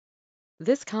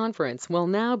This conference will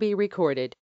now be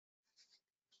recorded.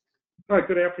 Hi,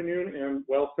 good afternoon, and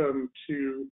welcome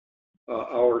to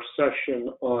our session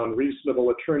on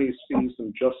reasonable attorney's fees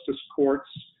in justice courts.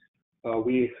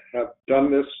 We have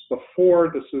done this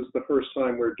before. This is the first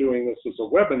time we're doing this as a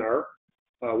webinar,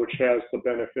 which has the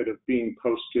benefit of being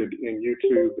posted in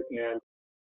YouTube and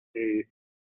a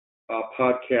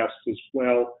podcast as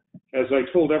well. As I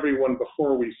told everyone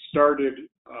before we started,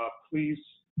 please,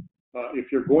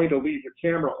 if you're going to leave your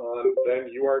camera on, then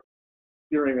you are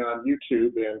hearing on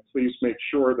YouTube, and please make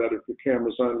sure that if your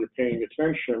camera's on, you're paying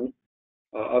attention.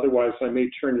 Otherwise, I may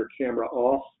turn your camera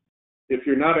off. If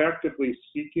you're not actively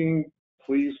speaking,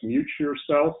 please mute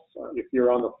yourself. If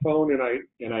you're on the phone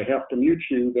and I have to mute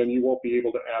you, then you won't be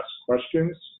able to ask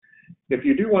questions. If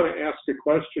you do want to ask a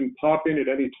question, pop in at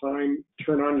any time,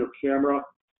 turn on your camera,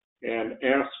 and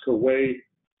ask away.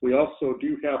 We also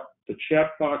do have the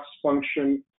chat box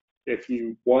function. If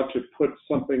you want to put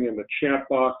something in the chat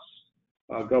box,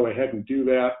 go ahead and do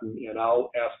that, and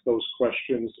I'll ask those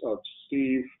questions of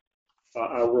Steve.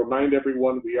 I'll remind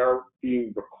everyone we are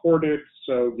being recorded,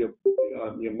 so you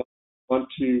might want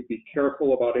to be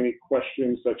careful about any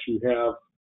questions that you have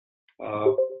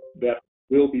that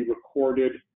will be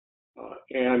recorded.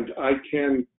 And I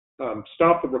can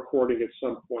stop the recording at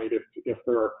some point if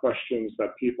there are questions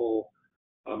that people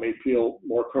may feel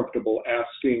more comfortable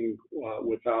asking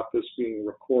without this being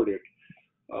recorded.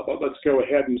 But let's go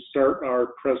ahead and start our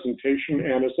presentation.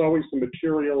 And as always, the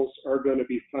materials are going to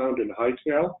be found in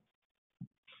Hightail.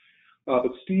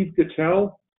 But Steve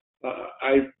Gattel,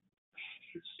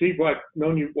 Steve, I've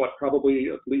known you, probably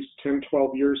at least 10,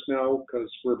 12 years now, because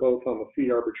we're both on the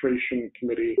fee arbitration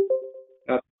committee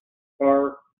at the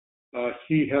bar.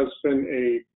 He has been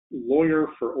a lawyer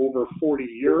for over 40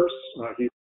 years. He's a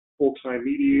full-time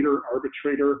mediator,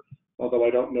 arbitrator, although I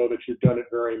don't know that you've done it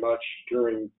very much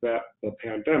during the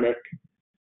pandemic.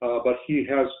 But he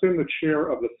has been the chair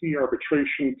of the Fee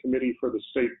Arbitration Committee for the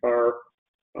State Bar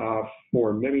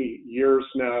for many years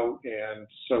now, and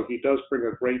so he does bring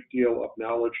a great deal of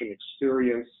knowledge and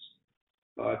experience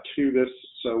to this.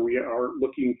 So we are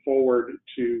looking forward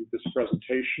to this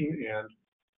presentation, and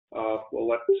we'll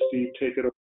let Steve take it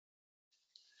over.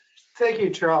 Thank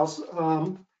you, Charles.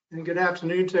 And good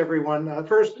afternoon to everyone.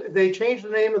 First, they changed the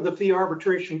name of the Fee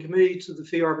Arbitration Committee to the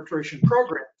Fee Arbitration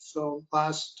Program. So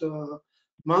last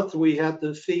month we had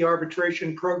the Fee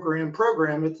Arbitration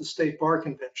Program at the State Bar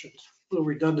Convention. A little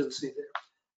redundancy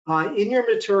there. In your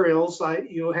materials,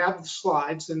 you'll have the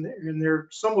slides, and they're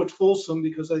somewhat fulsome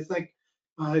because I think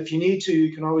if you need to,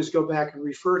 you can always go back and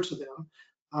refer to them.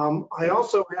 I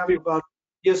also have about,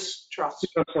 yes, Charles.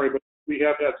 I'm sorry, but we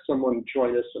have had someone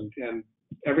join us, and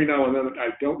every now and then I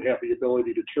don't have the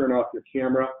ability to turn off your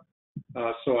camera.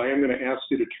 So I am going to ask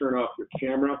you to turn off your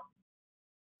camera.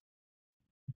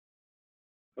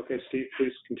 Okay, Steve,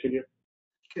 please continue.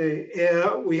 Okay,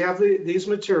 we have these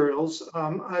materials.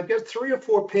 I've got 3 or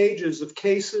 4 pages of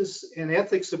cases and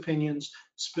ethics opinions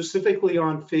specifically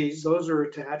on fees. Those are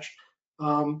attached.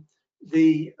 Some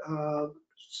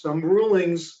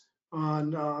rulings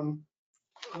on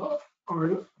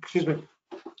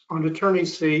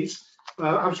attorney's fees.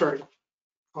 I'm sorry,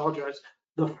 apologize.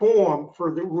 The form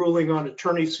for the ruling on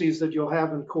attorney's fees that you'll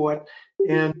have in court.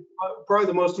 And probably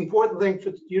the most important thing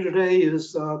for you today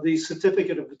is the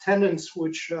certificate of attendance,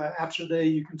 which after today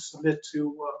you can submit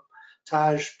to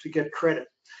Taj to get credit.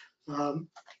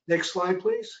 Next slide,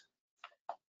 please.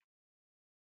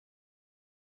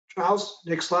 Charles,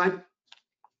 next slide.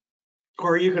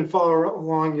 Or you can follow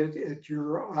along at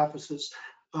your offices.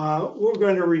 We're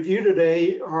going to review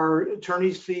today our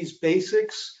attorney's fees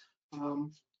basics,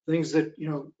 things that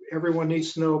everyone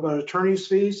needs to know about attorney's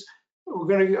fees.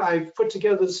 I've put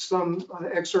together some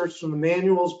excerpts from the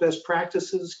manuals, best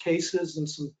practices, cases, and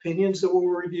some opinions that we'll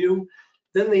review.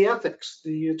 Then the ethics,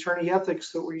 the attorney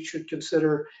ethics that we should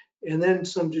consider, and then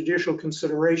some judicial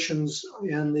considerations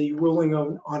in the ruling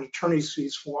on attorney's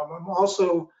fees form. I'm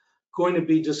also going to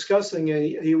be discussing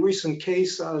a recent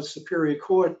case out of Superior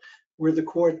Court where the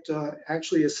court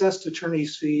actually assessed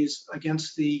attorney's fees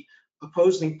against the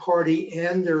opposing party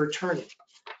and their attorney.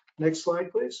 Next slide,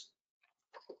 please.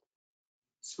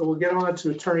 So we'll get on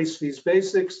to attorney's fees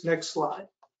basics. Next slide.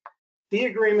 Fee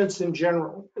agreements in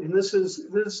general, and this is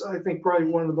I think probably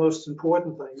one of the most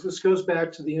important things. This goes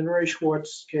back to the In re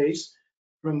Schwartz case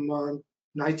from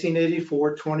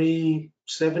 1984,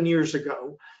 27 years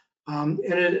ago. And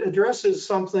it addresses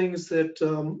some things that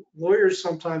lawyers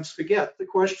sometimes forget. The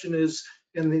question is,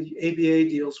 and the ABA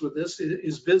deals with this,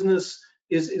 is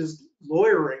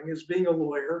lawyering, is being a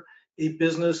lawyer, a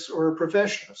business or a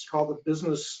profession? It's called the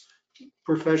business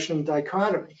profession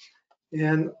dichotomy.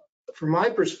 And from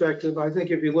my perspective, I think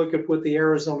if you look at what the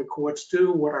Arizona courts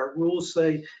do, what our rules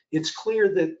say, it's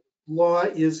clear that law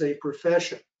is a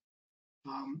profession.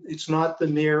 It's not the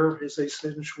mere, as they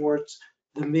said in Schwartz,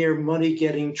 the mere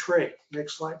money-getting trade.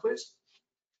 Next slide, please.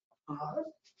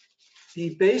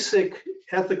 The basic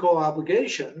ethical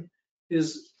obligation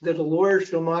is that a lawyer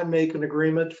shall not make an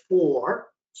agreement for,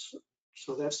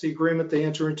 so that's the agreement they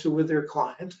enter into with their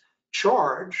client,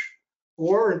 charge,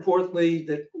 or importantly,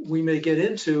 that we may get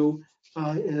into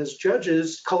as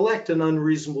judges, collect an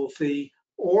unreasonable fee,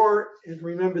 or, and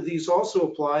remember these also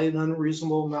apply, an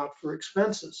unreasonable amount for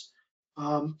expenses.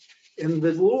 And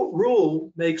the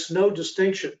rule makes no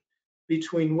distinction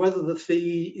between whether the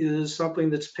fee is something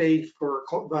that's paid for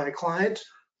by a client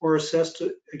or assessed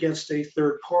against a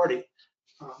third party.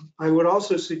 I would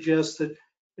also suggest that,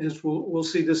 as we'll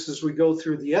see this as we go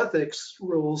through the ethics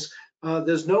rules,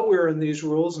 there's nowhere in these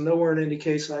rules, and nowhere in any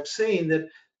case I've seen, that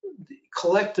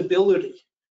collectability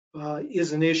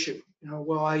is an issue.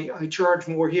 Well, I charge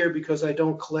more here because I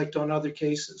don't collect on other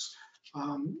cases.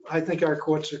 I think our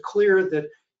courts are clear that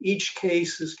each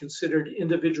case is considered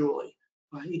individually.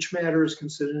 Each matter is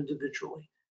considered individually.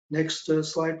 Next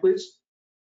slide, please.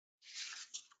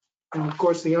 And of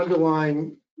course, the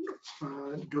underlying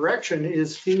direction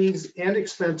is fees and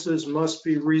expenses must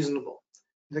be reasonable.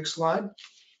 Next slide.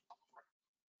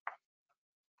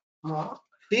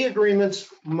 Fee agreements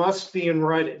must be in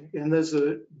writing, and there's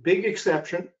a big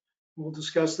exception. We'll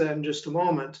discuss that in just a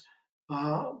moment.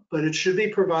 But it should be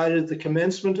provided at the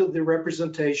commencement of the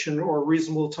representation or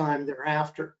reasonable time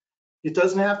thereafter. It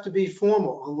doesn't have to be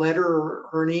formal. A letter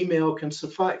or an email can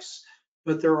suffice,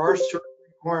 but there are certain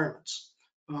requirements.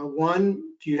 One,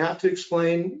 you have to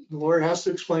explain, the lawyer has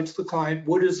to explain to the client,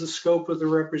 what is the scope of the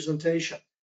representation?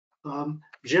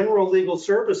 General legal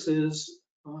services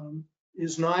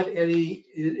is not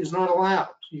allowed.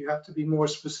 You have to be more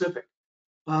specific.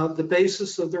 The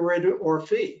basis of the rate or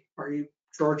fee. Are you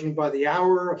charging by the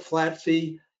hour, a flat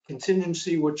fee,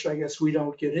 contingency, which I guess we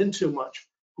don't get into much,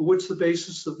 but what's the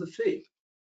basis of the fee?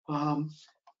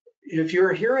 If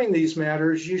you're hearing these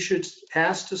matters, you should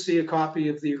ask to see a copy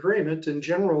of the agreement, and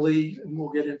generally, and we'll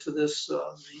get into this,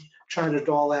 the China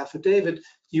Doll affidavit,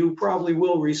 you probably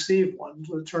will receive one.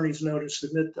 The attorneys know to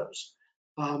submit those.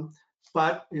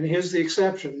 But, and here's the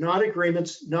exception, not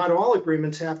all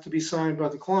agreements have to be signed by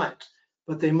the client,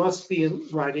 but they must be in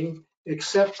writing,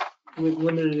 except with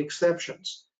limited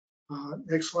exceptions.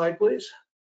 Next slide, please.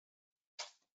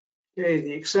 Okay,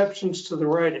 the exceptions to the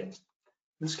writing.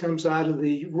 This comes out of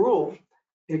the rule,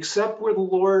 except where the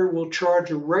lawyer will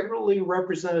charge a regularly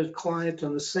represented client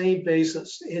on the same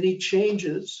basis. Any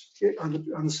changes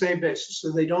on the same basis,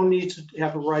 so they don't need to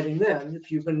have a writing then.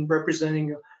 If you've been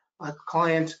representing a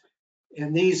client,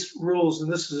 and these rules,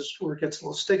 and this is where it gets a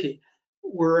little sticky,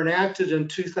 were enacted in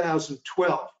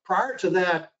 2012. Prior to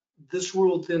that, this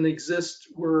rule didn't exist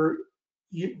where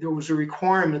there was a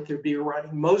requirement there be a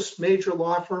writing. Most major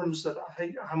law firms that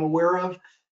I'm aware of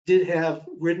did have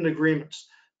written agreements.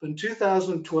 But in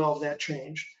 2012, that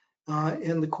changed,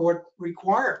 and the court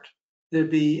required there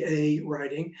be a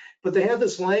writing. But they have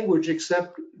this language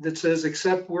that says,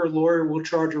 except where a lawyer will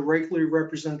charge a regularly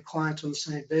represented client on the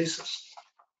same basis.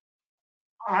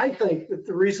 I think that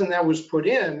the reason that was put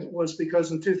in was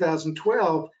because in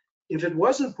 2012, if it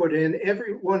wasn't put in,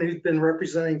 everyone who'd been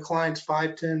representing clients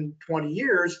 5, 10, 20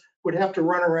 years would have to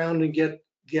run around and get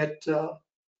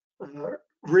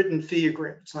written fee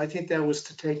agreements. I think that was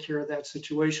to take care of that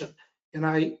situation. And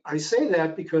I say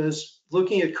that because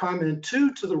looking at comment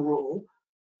 2 to the rule,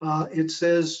 it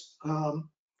says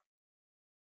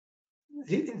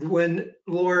when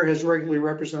lawyer has regularly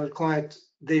represented client,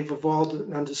 they've evolved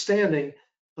an understanding.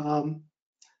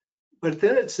 But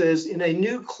then it says, in a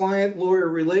new client-lawyer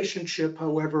relationship,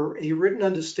 however, a written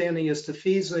understanding as to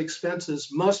fees and expenses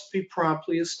must be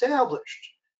promptly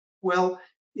established. Well,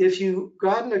 if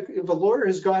a lawyer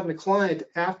has gotten a client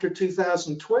after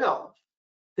 2012,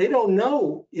 they don't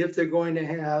know if they're going to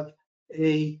have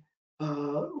a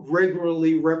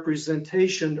regularly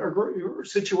representation or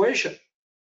situation.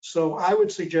 So I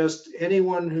would suggest any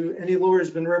lawyer who's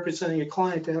been representing a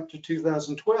client after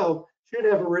 2012 should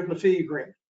have a written fee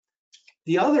agreement.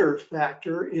 The other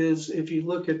factor is, if you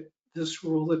look at this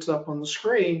rule that's up on the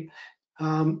screen,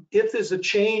 if there's a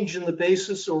change in the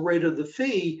basis or rate of the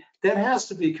fee, that has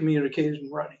to be communicated in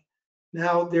writing.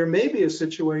 Now, there may be a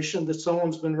situation that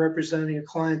someone's been representing a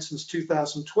client since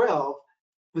 2012,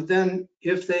 but then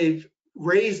if they've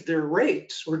raised their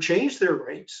rates or changed their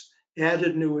rates,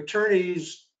 added new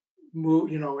attorneys,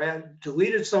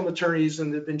 deleted some attorneys,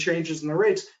 and there've been changes in the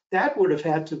rates, that would have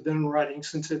had to have been in writing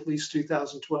since at least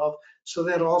 2012. So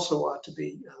that also ought to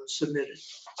be submitted.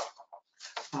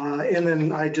 And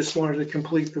then I just wanted to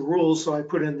complete the rules, so I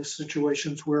put in the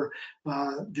situations where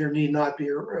there need not be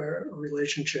a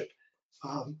relationship.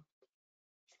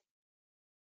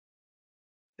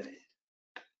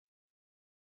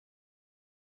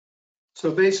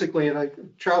 So basically,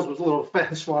 and Charles was a little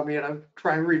fast for me, and I'm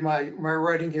trying to read my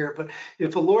writing here, but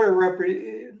if a lawyer,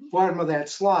 bottom of that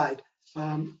slide,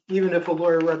 even if a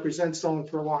lawyer represents someone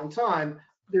for a long time,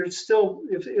 there's still,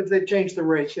 if they change the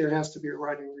rates, there has to be a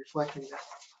writing reflecting that.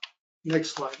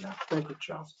 Next slide now. Thank you,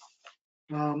 Charles.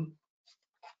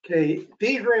 Okay,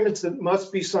 fee agreements that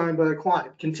must be signed by the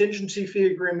client. Contingency fee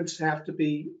agreements have to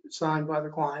be signed by the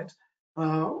client.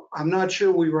 I'm not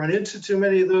sure we run into too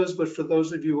many of those, but for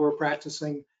those of you who are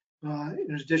practicing,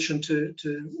 in addition to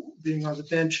being on the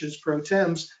bench as pro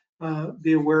tems,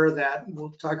 be aware of that.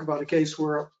 We'll talk about a case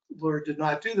where a lawyer did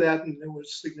not do that and there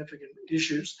was significant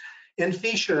issues. And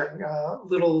fee sharing,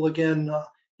 little, again,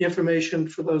 information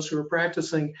for those who are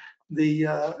practicing.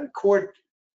 The court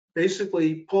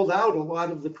basically pulled out a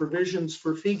lot of the provisions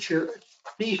for fee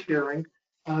sharing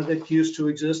that used to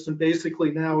exist. And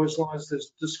basically now, as long as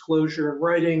there's disclosure in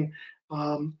writing,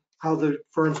 how the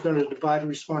firm's going to divide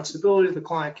responsibility, the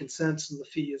client consents, and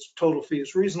the total fee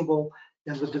is reasonable,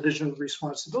 and the division of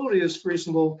responsibility is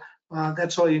reasonable,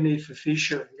 that's all you need for fee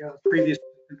sharing. Previously,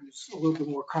 there was a little bit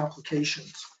more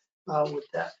complications with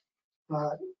that.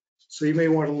 So you may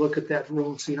want to look at that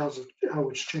rule and see how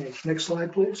it's changed. Next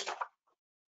slide, please.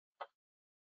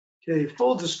 Okay,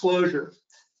 full disclosure.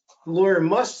 The lawyer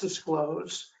must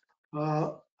disclose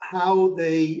how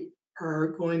they are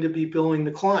going to be billing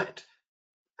the client.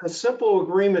 A simple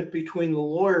agreement between the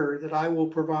lawyer that I will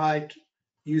provide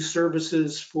you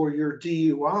services for your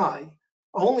DUI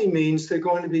only means they're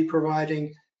going to be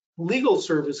providing legal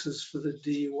services for the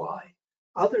DUI.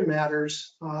 Other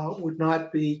matters would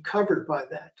not be covered by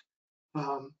that.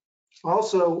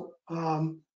 Also,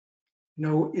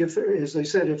 if, as I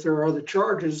said, if there are other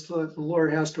charges, the lawyer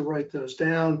has to write those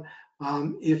down.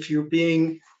 If you're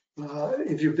billing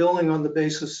on the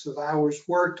basis of hours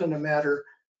worked on a matter,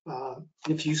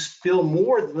 if you bill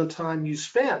more than the time you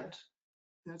spend,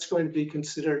 that's going to be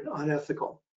considered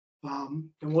unethical. And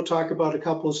we'll talk about a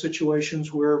couple of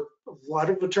situations where a lot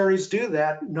of attorneys do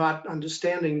that, not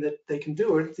understanding that they can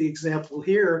do it. The example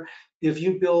here, if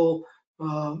you bill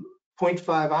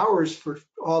 0.5 hours for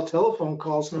all telephone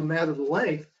calls, no matter the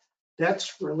length,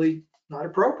 that's really not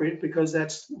appropriate because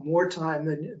that's more time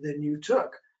than you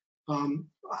took.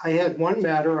 I had one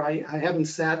matter, I haven't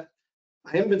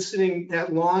been sitting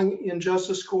that long in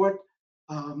justice court.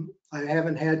 I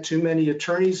haven't had too many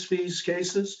attorney's fees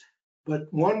cases, but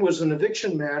one was an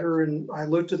eviction matter, and I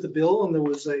looked at the bill and there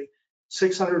was a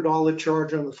 $600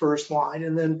 charge on the first line,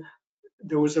 and then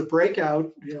there was a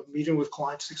breakout, meeting with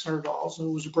clients, $600, and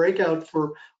it was a breakout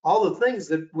for all the things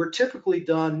that were typically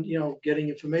done, getting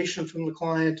information from the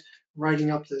client,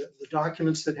 writing up the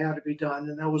documents that had to be done,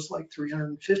 and that was like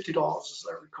 $350, as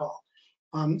I recall.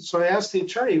 So I asked the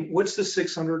attorney, what's the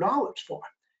 $600 for?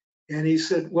 And he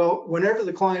said, well, whenever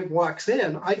the client walks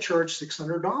in, I charge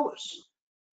 $600.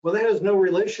 Well, that has no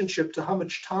relationship to how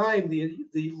much time the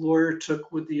lawyer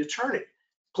took with the attorney.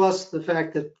 Plus the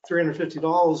fact that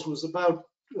 $350 was about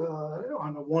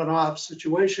on a one-off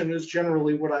situation is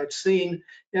generally what I've seen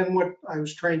and what I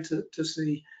was trained to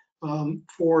see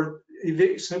for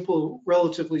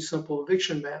relatively simple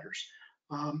eviction matters.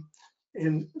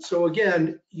 And so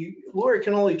again, lawyer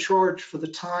can only charge for the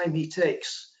time he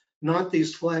takes, not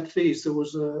these flat fees. There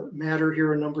was a matter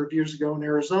here a number of years ago in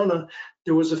Arizona.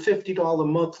 There was a $50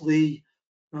 monthly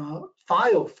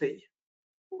file fee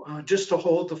just to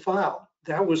hold the file.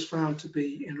 That was found to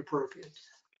be inappropriate.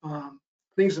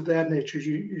 Things of that nature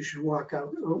you should watch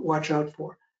out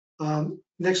for.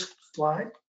 Next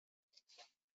slide.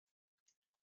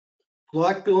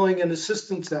 Block billing and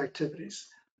assistance activities.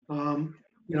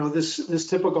 This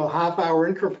typical half-hour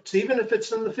increments, even if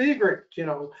it's in the fee agreement,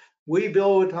 we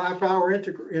bill with half-hour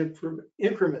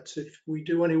increments. If we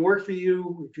do any work for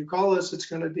you, if you call us, it's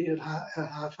going to be at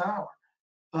half hour.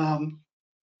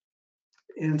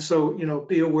 And so,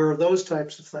 be aware of those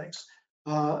types of things.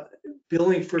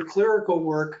 Billing for clerical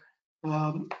work,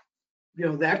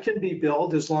 that can be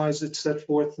billed as long as it's set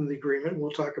forth in the agreement.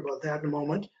 We'll talk about that in a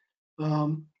moment.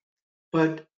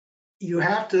 But you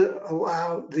have to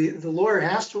allow, the lawyer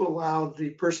has to allow the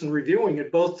person reviewing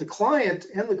it, both the client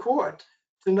and the court,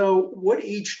 to know what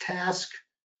each task,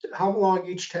 how long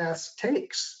each task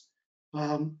takes,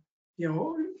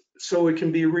 so it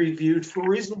can be reviewed for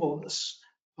reasonableness.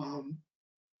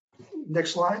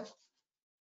 Next slide.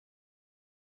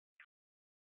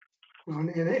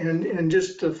 And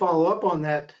just to follow up on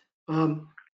that,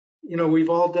 we've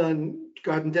all done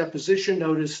gotten deposition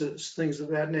notices, things of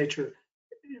that nature.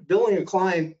 Billing a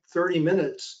client 30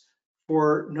 minutes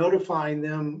for notifying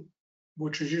them,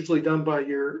 which is usually done by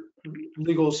your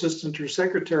legal assistant or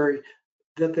secretary,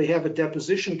 that they have a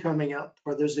deposition coming up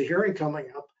or there's a hearing coming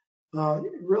up.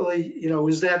 Really,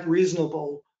 is that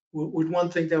reasonable? Would one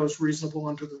think that was reasonable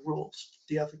under the rules,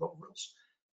 the ethical rules?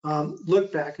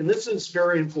 Look back, and this is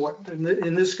very important,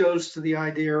 and this goes to the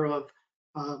idea of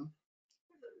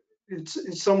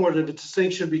it's somewhat of a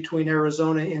distinction between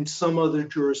Arizona and some other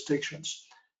jurisdictions.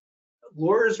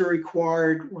 Lawyers are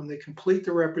required, when they complete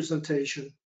the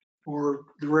representation or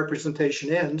the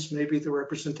representation ends, maybe the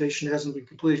representation hasn't been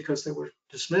completed because they were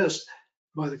dismissed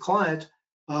by the client,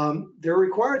 they're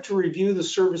required to review the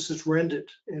services rendered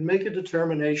and make a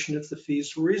determination if the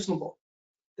fees are reasonable.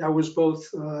 That was both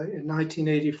in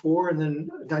 1984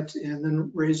 and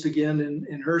then raised again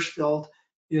in Hirschfeld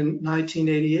in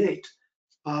 1988.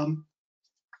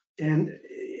 And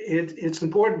it's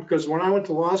important because when I went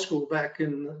to law school back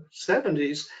in the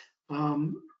 70s,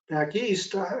 back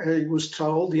east, I was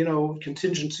told,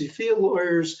 contingency fee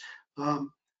lawyers,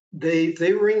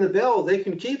 they ring the bell, they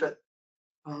can keep it.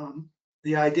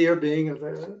 The idea being, of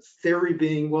a theory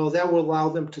being, well, that will allow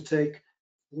them to take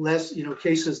less,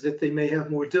 cases that they may have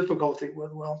more difficulty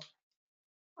with. Well,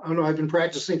 I don't know, I've been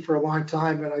practicing for a long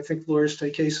time, and I think lawyers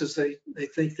take cases they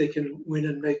think they can win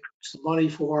and make some money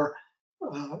for,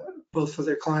 both for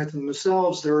their client and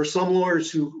themselves. There are some lawyers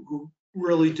who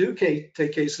really do take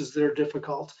cases that are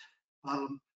difficult,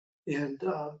 and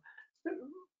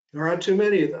there aren't too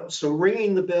many of those. So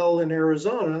ringing the bell in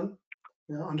Arizona,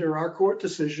 under our court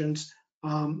decisions,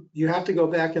 you have to go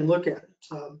back and look at it.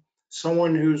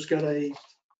 Someone who's got a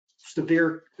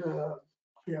severe,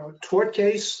 tort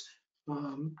case,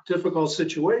 difficult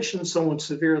situation, someone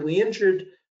severely injured,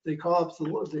 they call up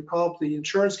the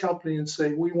insurance company and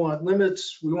say, we want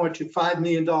limits. We want you $5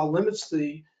 million limits.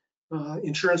 The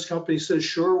insurance company says,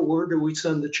 sure, where do we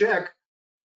send the check?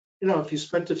 If you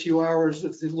spent a few hours,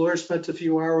 if the lawyer spent a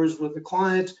few hours with the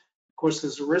client, of course,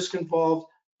 there's a risk involved.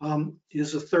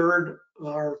 Is a third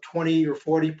or 20 or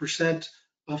 40%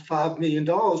 of $5 million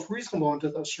reasonable under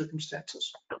those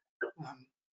circumstances?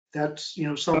 That's,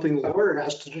 something the lawyer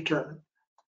has to determine.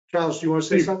 Charles, do you want to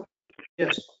say something?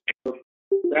 Yes.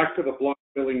 Back to the block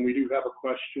billing, we do have a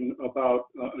question about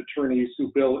attorneys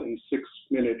who bill in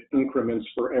 6-minute increments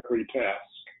for every task.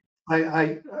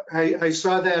 I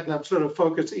saw that, and I'm sort of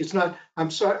focused. It's not,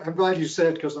 I'm sorry, I'm glad you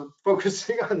said, because I'm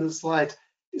focusing on the slide.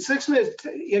 6-minute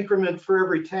increment for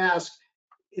every task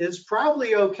is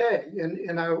probably okay.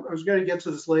 And I was going to get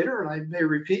to this later, and I may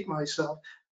repeat myself.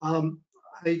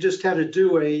 I just had to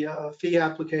do a fee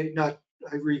application, I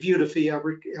reviewed a fee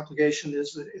application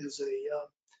as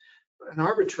an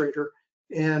arbitrator,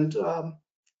 and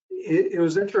it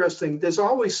was interesting. There's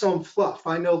always some fluff.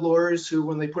 I know lawyers who,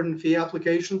 when they put in fee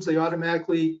applications, they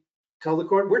automatically tell the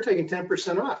court, we're taking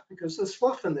 10% off because there's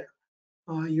fluff in there.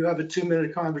 You have a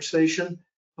 2-minute conversation.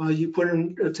 You put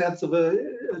in a tenth of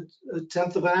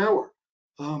an hour.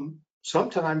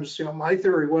 Sometimes, my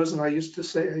theory was, and I used to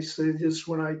say, I say this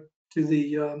when I do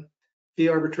the fee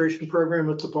arbitration program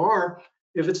at the bar,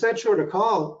 if it's that short a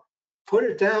call, put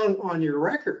it down on your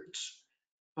records,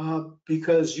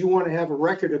 because you want to have a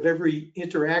record of every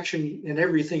interaction and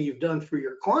everything you've done for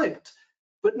your client,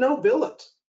 but no bill it.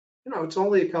 It's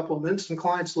only a couple of minutes, and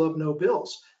clients love no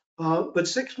bills. But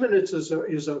 6 minutes is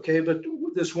okay. But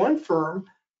this one firm,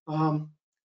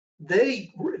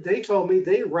 they told me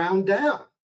they round down.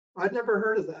 I'd never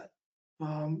heard of that.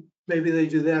 Maybe they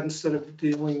do that instead of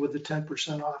dealing with the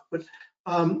 10% off. But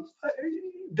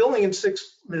billing in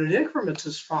 6-minute increments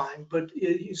is fine. But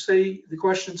you say, the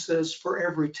question says for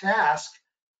every task,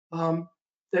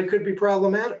 that could be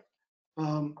problematic.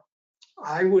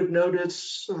 I would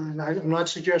notice, and I'm not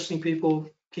suggesting people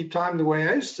keep time the way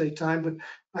I used to take time, but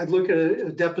I'd look at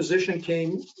a deposition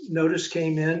notice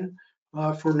came in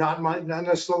for not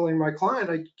necessarily my client.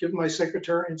 I'd give my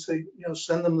secretary and say,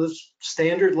 send them this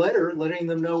standard letter letting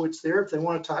them know it's there. If they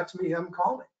want to talk to me, have them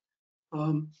call me.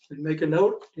 And make a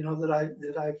note, that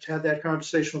I've had that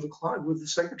conversation with the client, with the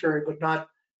secretary, but I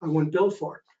wouldn't bill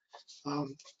for it.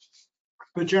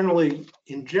 But generally,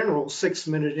 in general,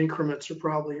 6-minute increments are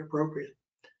probably appropriate.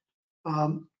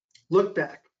 Look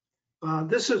back.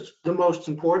 This is the most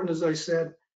important, as I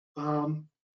said, and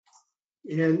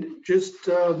just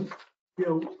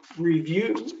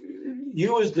review.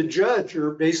 You as the judge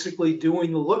are basically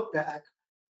doing the look back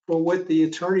for what the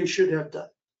attorney should have done.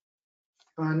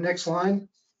 Next line.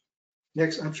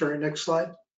 Next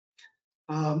slide.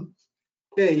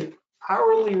 Okay,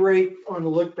 hourly rate on the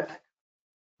look back.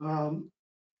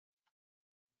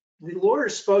 the lawyer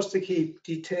is supposed to keep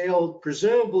detailed,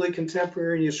 presumably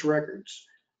contemporaneous records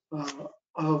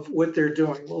of what they're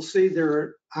doing. We'll see there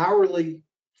are hourly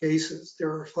cases,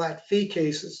 there are flat fee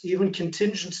cases, even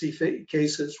contingency fee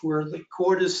cases where the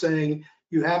court is saying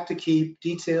you have to keep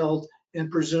detailed and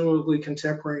presumably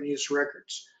contemporaneous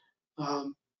records.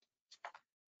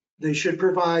 They should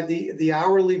provide the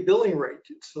hourly billing rate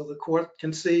so the court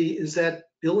can see, is that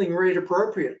billing rate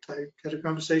appropriate? I had a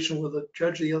conversation with a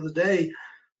judge the other day.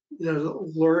 The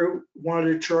lawyer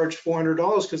wanted to charge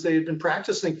 $400 because they had been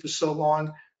practicing for so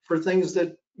long for things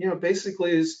that,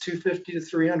 basically is $250 to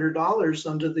 $300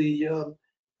 under the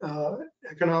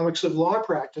Economics of Law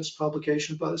Practice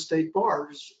publication by the State Bar.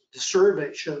 The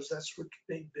survey shows that's what's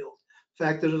being billed. The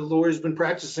fact that a lawyer's been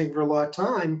practicing for a long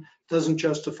time doesn't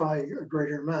justify a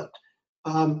greater amount.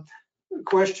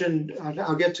 Question,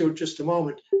 I'll get to it in just a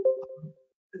moment.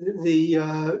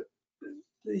 The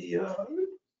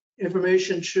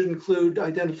information should include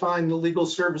identifying the legal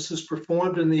services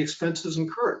performed and the expenses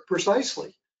incurred.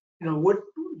 Precisely. What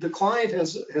the client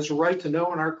has a right to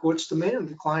know, and our courts demand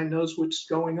the client knows what's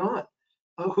going on.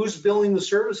 Who's billing the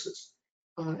services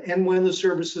and when the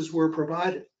services were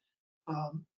provided.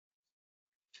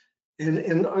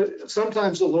 And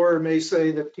sometimes the lawyer may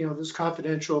say that, this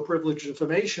confidential privileged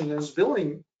information is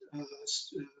billing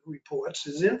reports,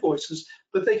 is invoices,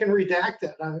 but they can redact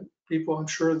that. I'm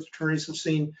sure the attorneys have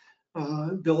seen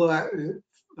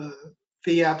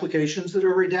fee applications that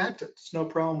are redacted. There's no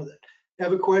problem with it. I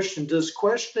have a question. Does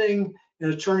questioning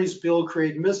an attorney's bill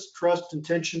create mistrust and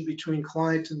tension between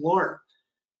client and lawyer?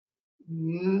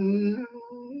 I'm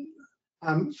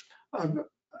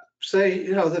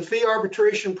saying, the fee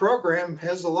arbitration program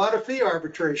has a lot of fee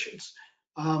arbitrations.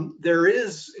 There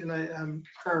is, and I'm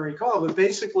trying to recall, but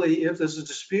basically if there's a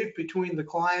dispute between the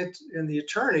client and the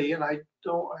attorney, and I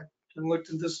haven't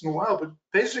looked at this in a while, but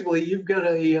basically you've got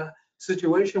a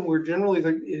situation where generally,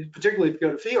 particularly if you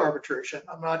go to fee arbitration,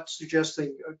 I'm not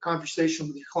suggesting a conversation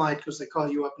with your client because they call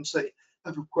you up and say, I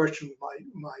have a question with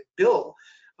my bill.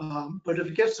 But if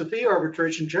it gets to fee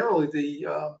arbitration, generally the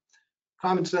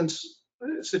common sense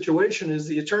situation is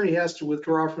the attorney has to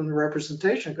withdraw from the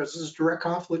representation because this is direct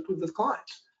conflict with the client.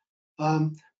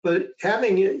 But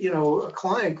having, a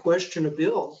client question a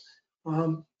bill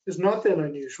is not that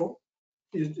unusual.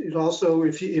 It also,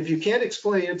 if you can't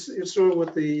explain, it's sort of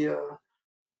what the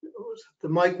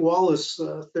Mike Wallace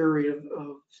theory of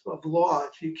law.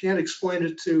 If you can't explain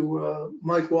it to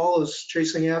Mike Wallace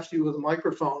chasing after you with a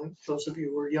microphone, those of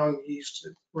you who are young, he used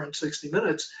to run 60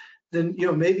 Minutes, then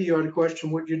maybe you ought to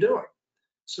question what you're doing.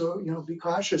 So be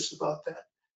cautious about that.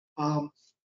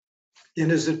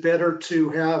 And is it better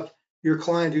to have your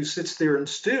client who sits there and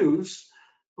stews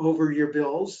over your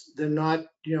bills than not,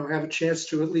 have a chance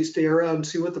to at least air out and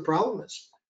see what the problem is?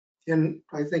 And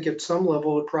I think at some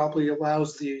level, it probably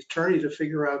allows the attorney to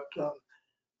figure out,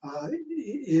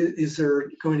 is there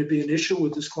going to be an issue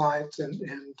with this client and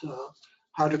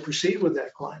how to proceed with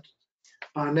that client.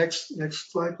 Next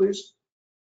slide, please.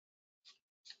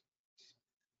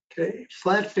 Okay,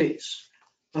 flat fees.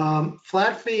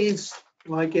 Flat fees,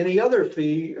 like any other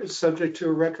fee, is subject to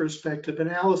a retrospective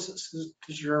analysis to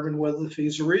determine whether the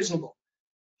fees are reasonable.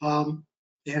 And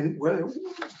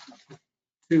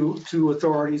two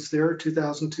authorities there,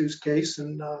 2002's case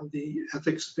and the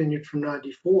ethics opinion from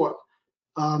 94.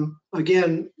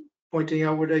 Again, pointing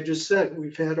out what I just said,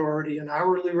 we've had already an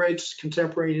hourly rates,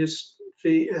 contemporaneous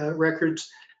fee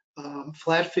records,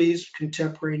 flat fees,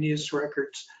 contemporaneous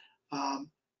records,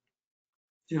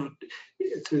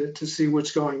 to see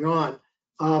what's going on.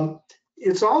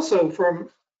 It's also from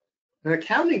an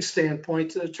accounting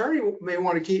standpoint, the attorney may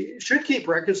want to should keep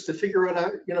records to figure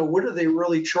out, what are they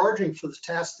really charging for the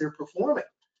task they're performing?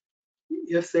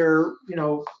 If they're,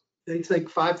 they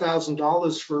think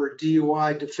 $5,000 for a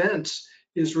DUI defense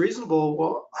is reasonable,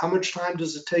 well, how much time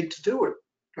does it take to do it?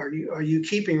 Are you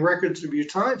keeping records of your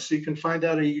time so you can find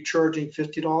out, are you charging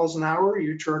 $50 an hour? Or are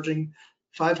you charging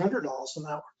 $500 an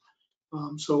hour?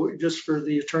 So just for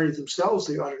the attorneys themselves,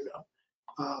 they ought to know.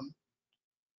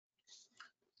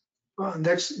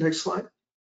 Next slide.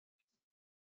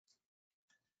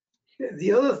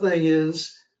 The other thing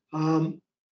is,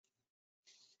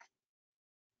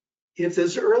 if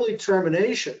there's early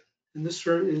termination, and this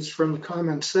is from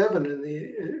comment 7 in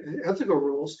the ethical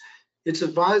rules, it's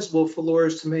advisable for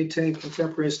lawyers to maintain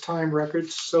contemporaneous time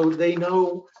records so they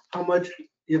know how much,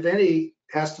 if any,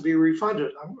 has to be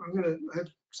refunded. I'm going to have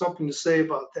something to say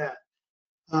about that.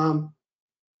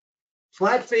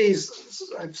 Flat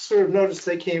fees, I've sort of noticed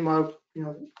they came out,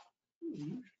 I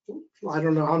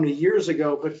don't know how many years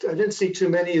ago, but I didn't see too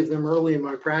many of them early in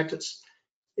my practice.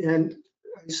 And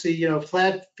I see,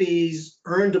 flat fees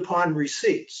earned upon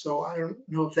receipt. So I don't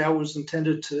know if that was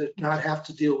intended to not have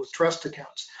to deal with trust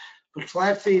accounts. But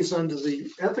flat fees under the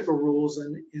ethical rules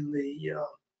and in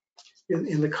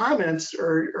the comments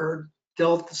are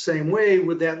dealt the same way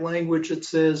with that language that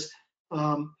says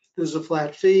there's a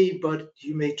flat fee, but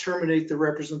you may terminate the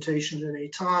representation at any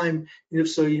time. And if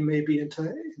so, you may be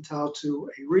entitled to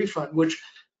a refund, which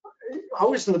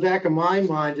always in the back of my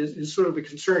mind is sort of a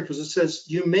concern because it says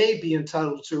you may be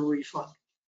entitled to a refund.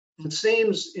 It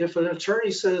seems if an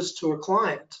attorney says to a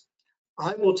client,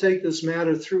 I will take this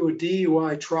matter through a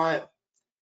DUI trial,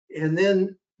 and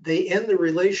then they end the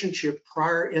relationship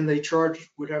prior and they charge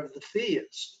whatever the fee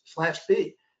is, flat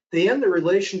fee. They end the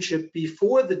relationship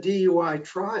before the DUI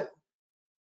trial.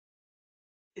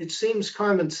 It seems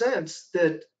common sense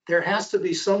that there has to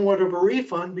be somewhat of a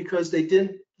refund because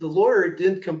the lawyer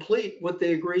didn't complete what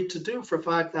they agreed to do for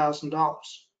 $5,000.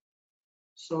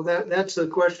 So that's a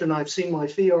question I've seen my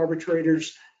fee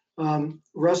arbitrators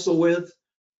wrestle with.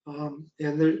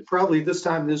 And probably this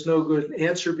time there's no good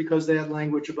answer because they had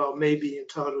language about maybe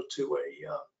entitled to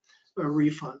a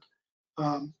refund.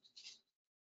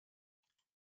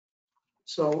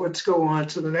 So let's go on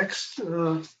to the next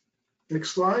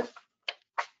slide.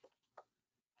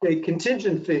 Okay,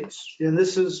 contingent fees, and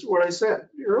this is what I said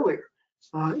earlier.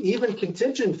 Even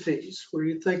contingent fees, where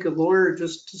you think a lawyer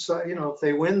just decide, if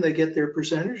they win, they get their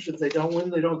percentage. If they don't win,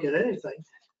 they don't get anything.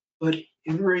 But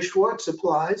in Ray Schwartz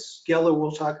applies, Geller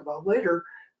we'll talk about later,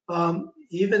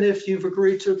 even if you've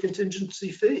agreed to a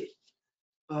contingency fee.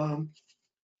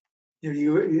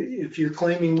 If you're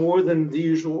claiming more than the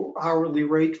usual hourly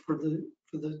rate for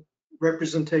the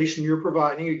representation you're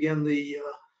providing, again, the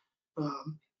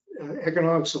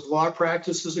economics of law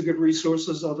practice is a good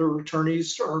resources. Other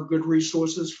attorneys are good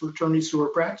resources for attorneys who are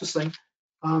practicing.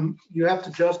 You have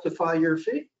to justify your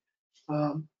fee.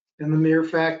 And the mere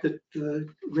fact that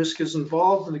risk is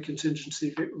involved in the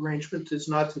contingency arrangement is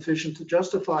not sufficient to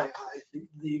justify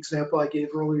the example I gave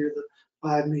earlier, the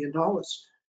 $5 million.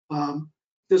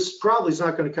 This probably is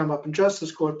not going to come up in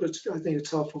justice court, but I think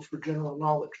it's helpful for general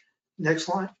knowledge. Next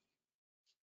slide.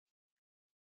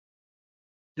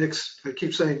 Next, I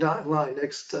keep saying not line,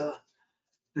 next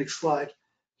slide.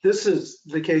 This is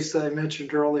the case that I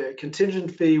mentioned earlier, a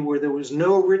contingent fee where there was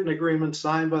no written agreement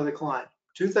signed by the client.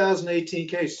 2018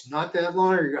 case, not that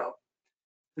long ago.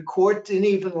 The court didn't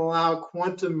even allow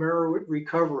quantum merit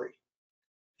recovery.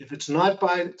 If it's not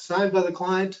signed by the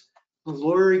client, the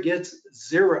lawyer gets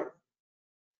zero.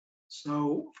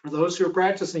 So for those who are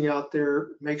practicing out there,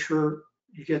 make sure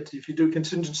if you do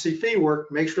contingency fee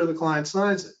work, make sure the client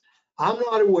signs it. I'm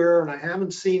not aware, and I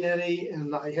haven't seen any,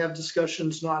 and I have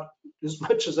discussions not as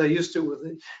much as I used to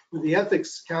with the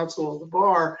ethics counsel of the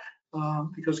bar,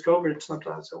 because COVID,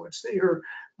 sometimes I would see her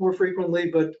more frequently,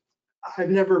 but I've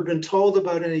never been told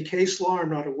about any case law.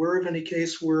 I'm not aware of any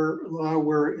case where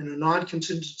in a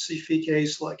non-contingency fee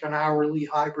case, like an hourly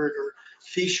hybrid or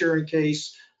fee sharing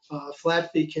case,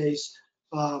 flat fee case,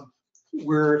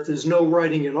 where if there's no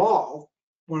writing at all,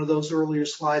 one of those earlier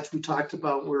slides we talked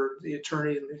about where the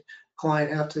attorney and the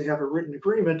client have to have a written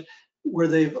agreement, where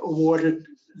they've awarded,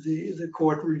 the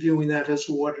court reviewing that has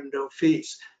awarded no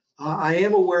fees. I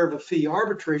am aware of a fee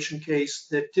arbitration case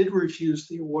that did refuse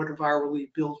the award of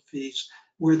hourly billed fees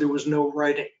where there was no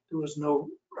writing. There was no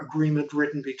agreement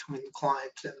written between the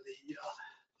client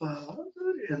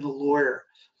and the lawyer.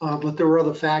 But there were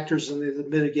other factors and they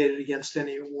mitigated against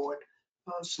any award.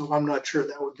 So I'm not sure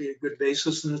that would be a good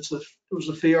basis. And it was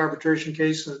a fee arbitration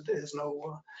case and it has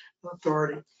no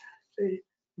authority. Okay,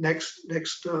 next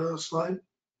slide.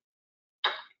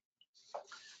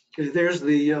 Okay, there's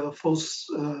the full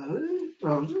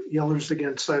Yellers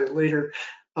again cited later.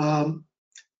 When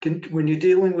you're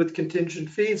dealing with contingent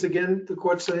fees, again, the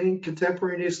court's saying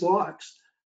contemporaneous logs.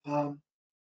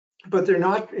 But they're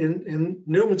not, in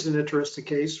Newman's an interesting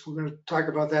case. We're going to talk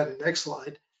about that in the next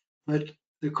slide. But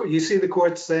you see the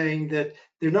court saying that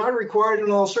they're not required in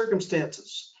all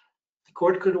circumstances. The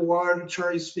court could award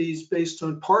attorney's fees based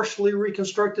on partially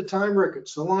reconstructed time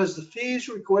records, so long as the fees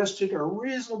requested are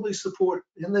reasonably supported.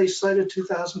 And they cited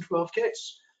 2012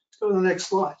 case. Let's go to the next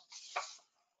slide.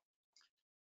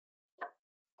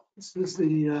 This is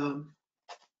the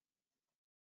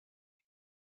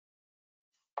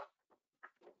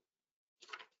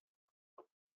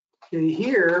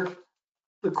here,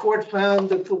 the court found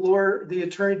that the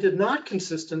attorney did not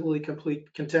consistently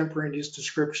complete contemporaneous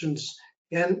descriptions,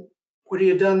 and what he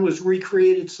had done was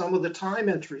recreated some of the time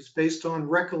entries based on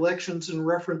recollections and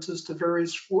references to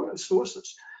various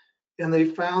sources. And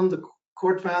the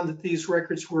court found that these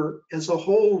records were, as a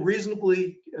whole,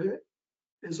 reasonably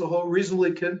as a whole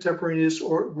reasonably contemporaneous,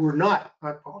 or were not,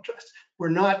 I apologize, were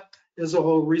not as a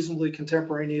whole reasonably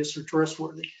contemporaneous or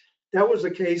trustworthy. That was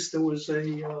a case that was a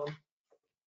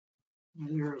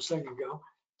second ago.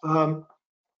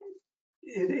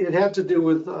 It had to do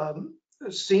with a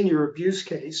senior abuse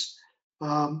case.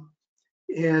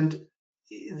 And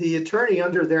the attorney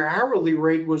under their hourly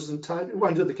rate was entitled,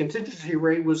 under the contingency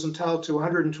rate was entitled to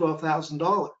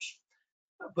 $112,000.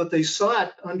 But they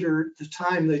sought under the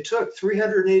time they took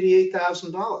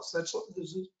 $388,000. That's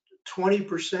 20%,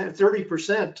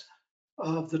 30%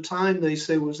 of the time they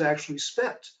say was actually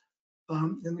spent.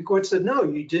 And the court said, no,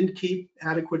 you didn't keep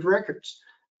adequate records.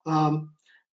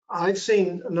 I've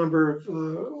seen a number of,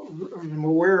 I'm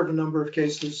aware of a number of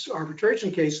cases,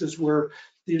 arbitration cases, where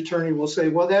the attorney will say,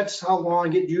 well, that's how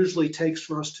long it usually takes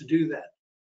for us to do that.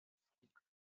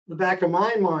 In the back of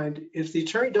my mind, if the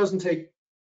attorney doesn't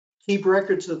keep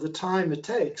records of the time it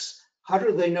takes, how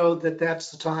do they know that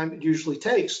that's the time it usually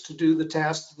takes to do the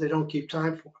task that they don't keep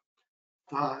time for?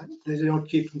 They don't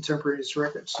keep contemporaneous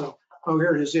records. So, oh,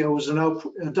 here it is. It was an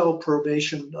adult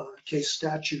probation case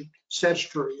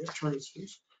statutory attorney's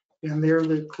fees. And there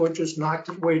the court just knocked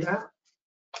it way down.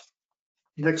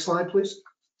 Next slide, please.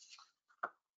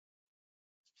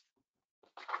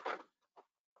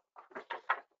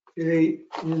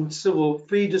 In civil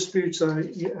fee disputes,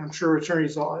 I'm sure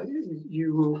attorneys,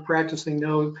 you who are practicing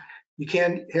know you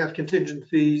can't have contingent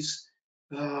fees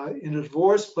in a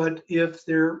divorce, but if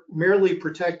they're merely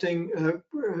collecting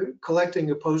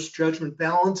a post-judgment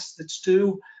balance that's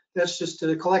due, that's just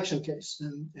a collection case,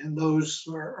 and those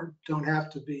don't have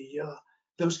to be,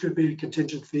 those could be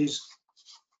contingent fees.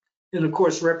 And of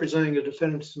course, representing a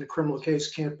defendant in a criminal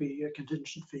case can't be a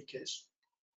contingent fee case.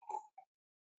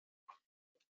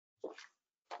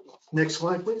 Next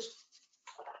slide, please.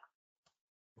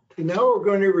 Okay, now we're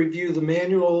going to review the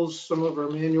manuals, some of our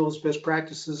manuals, best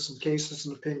practices, and cases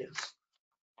and opinions.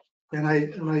 And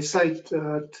I cite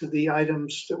to the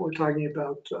items that we're talking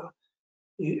about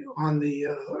on the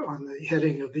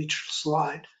heading of each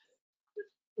slide.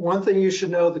 One thing you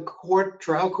should know, the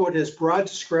trial court has broad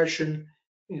discretion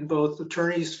in both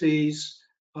attorney's fees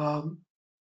and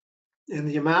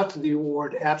the amount of the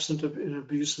award absent of an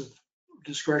abuse of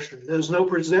discretion. There's no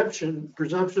presumption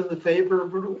in favor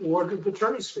of an award of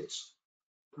attorney's fees.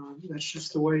 That's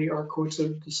just the way our courts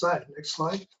have decided. Next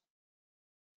slide.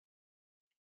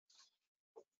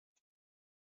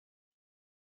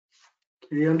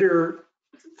 Under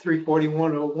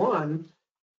 341.01,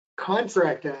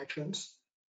 contract actions,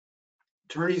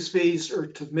 attorney's fees are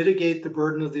to mitigate the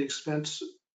burden of the expense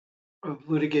of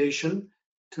litigation,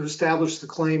 to establish the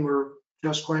claim or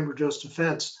just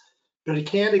defense, but it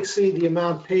can't exceed the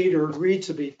amount paid or agreed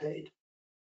to be paid.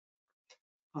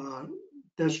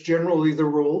 That's generally the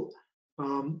rule,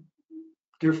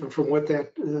 different from what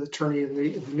that attorney in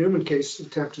the Newman case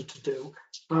attempted to do.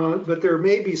 But there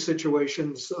may be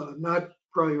situations, not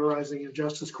probably arising in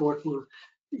justice court, where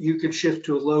you could shift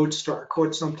to a lodestar.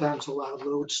 Courts sometimes allow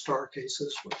lodestar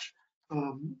cases, which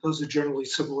those are generally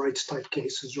civil rights type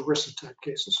cases, ERISA type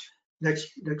cases.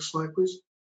 Next slide, please.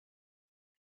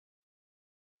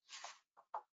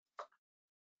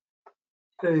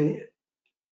 Okay.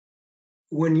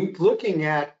 When you're looking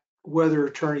at whether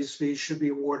attorney's fees should be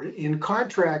awarded in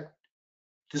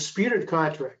disputed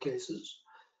contract cases,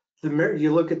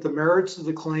 you look at the merits of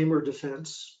the claim or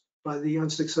defense by the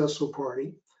unsuccessful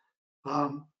party,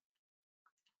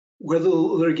 whether the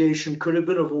litigation could have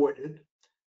been avoided,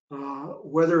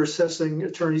 whether assessing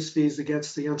attorney's fees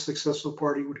against the unsuccessful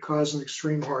party would cause an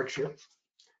extreme hardship.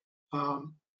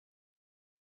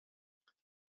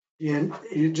 And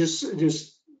you just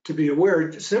to be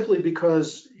aware, simply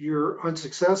because you're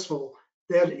unsuccessful,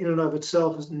 that in and of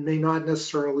itself may not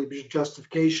necessarily be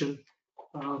justification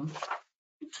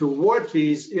to award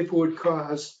fees if it would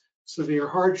cause severe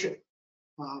hardship,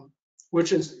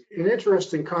 which is an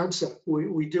interesting concept.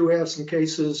 We do have some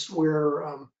cases where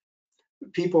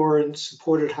people are in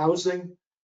supported housing.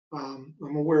 I'm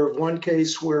aware of one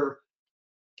case where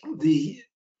the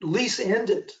lease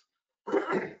ended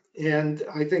and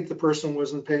I think the person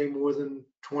wasn't paying more than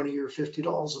 $20 or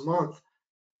 $50 a month.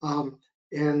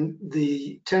 And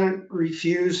the tenant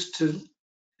refused to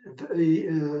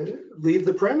leave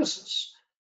the premises.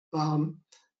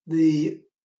 The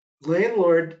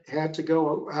landlord had to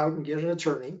go out and get an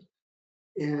attorney.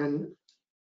 And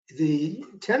the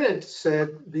tenant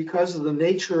said, because of the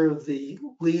nature of the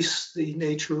lease, the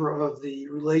nature of the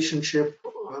relationship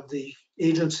of the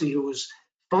agency who was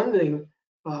funding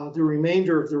the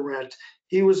remainder of the rent,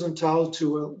 he was entitled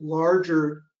to a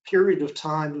larger period of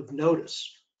time of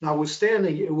notice.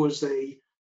 Notwithstanding, it was a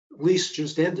lease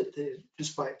just ended,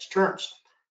 just by its terms.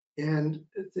 And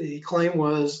the claim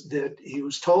was that he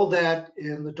was told that,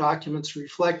 and the documents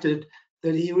reflected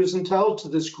that he was entitled to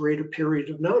this greater period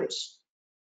of notice.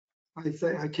 I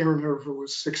can't remember if it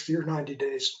was 60 or 90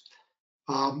 days.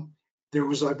 There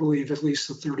was, I believe, at least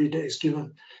the 30 days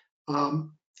given.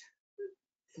 And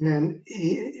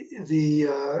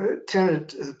the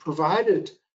tenant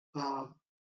provided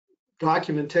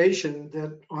documentation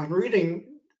that on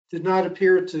reading did not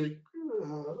appear to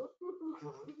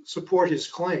support his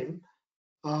claim.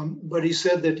 But he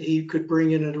said that he could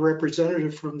bring in a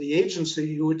representative from the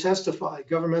agency who would testify,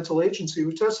 governmental agency who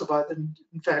would testify that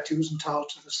in fact he was entitled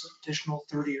to this additional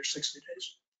 30 or 60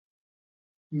 days.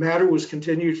 The matter was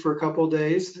continued for a couple of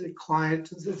days.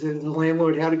 The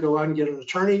landlord had to go out and get an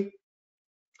attorney.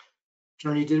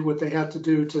 Attorney did what they had to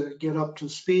do to get up to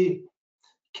speed,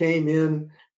 came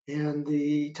in, and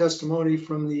the testimony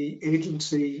from the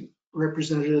agency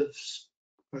representatives,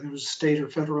 whether it was a state or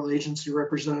federal agency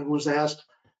representative, was asked,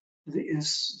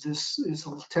 is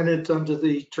the tenant under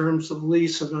the terms of the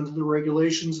lease and under the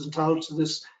regulations entitled to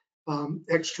this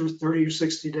extra 30 or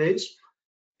 60 days?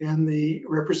 And the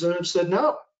representative said,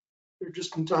 no, they're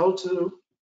just entitled to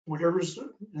whatever's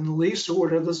in the lease or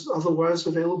whatever's otherwise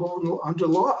available under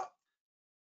law.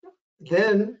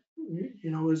 Then,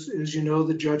 as you know,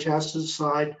 the judge has to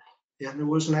decide, and there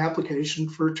was an application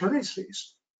for attorney's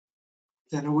fees.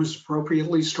 Then it was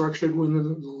appropriately structured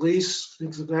within the lease,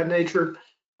 things of that nature.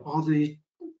 All the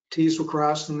T's were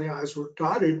crossed and the I's were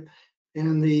dotted,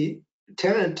 and the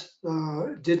tenant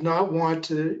did not want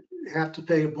to have to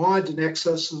pay a bond in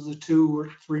excess of the 2 or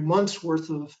 3 months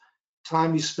worth of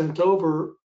time he spent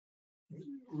over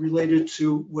related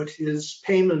to what his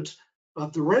payment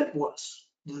of the rent was,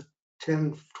 the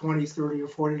 $10, $20,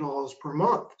 $30, or $40 per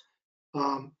month.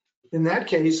 In that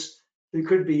case, there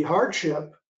could be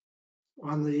hardship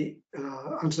on the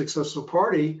unsuccessful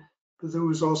party, but there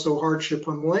was also hardship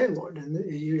on the landlord.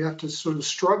 And you have to sort of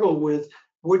struggle with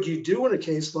what you do in a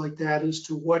case like that as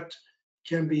to what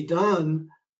can be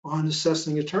done on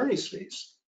assessing attorney's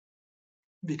fees.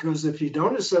 Because if you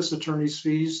don't assess attorney's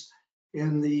fees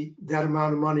and that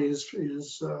amount of money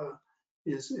is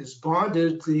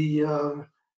bonded,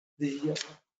 the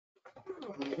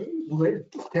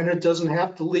tenant doesn't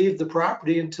have to leave the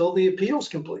property until the appeal is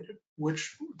completed,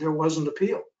 which there was an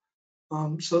appeal.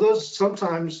 So those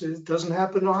sometimes, it doesn't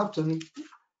happen often,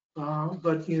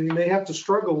 but you may have to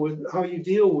struggle with how you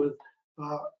deal with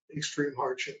extreme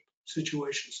hardship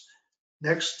situations.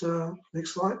 Next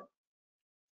slide.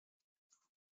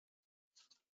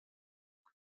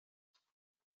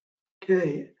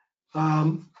 Okay.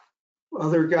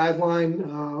 Other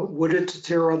guideline, would it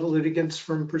deter other litigants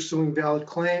from pursuing valid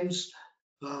claims?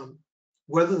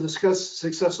 Whether the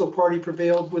successful party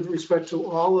prevailed with respect to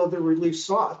all other relief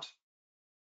sought.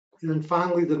 And then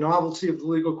finally, the novelty of the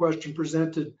legal question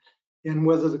presented and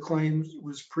whether the claim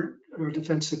or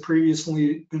defense had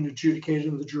previously been adjudicated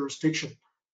in the jurisdiction.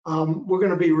 We're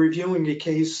going to be reviewing a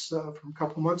case from a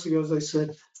couple months ago, as I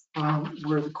said,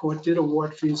 where the court did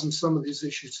award fees and some of these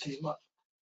issues came up.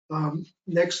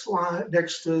 Next slide,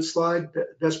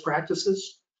 best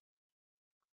practices.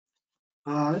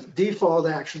 Default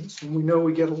actions, and we know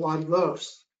we get a lot of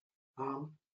those.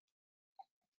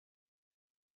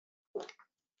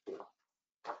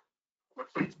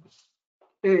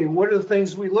 Okay, what are the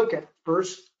things we look at?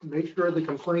 First, make sure the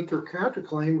complaint or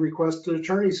counterclaim requested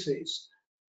attorney's fees.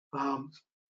 And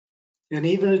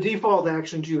even in default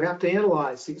actions, you have to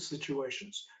analyze these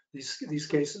situations, these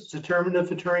cases, determine if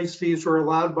attorney's fees are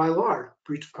allowed by law.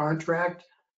 Breach of contract,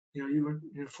 you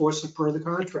enforce it per the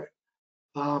contract.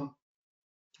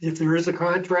 If there is a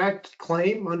contract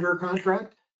claim under a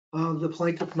contract, the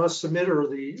plaintiff must submit, or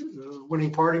the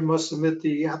winning party must submit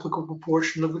the applicable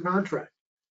portion of the contract.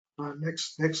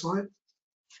 Next slide.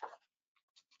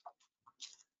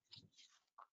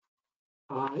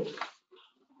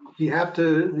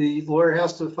 The lawyer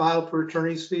has to file for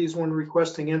attorney's fees when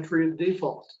requesting entry of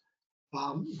default.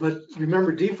 But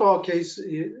remember, default case,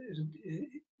 the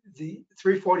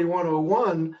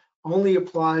 34101 only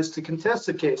applies to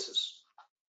contested cases.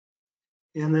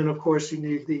 And then, of course, you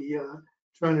need the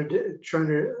trying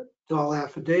to doll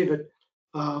affidavit.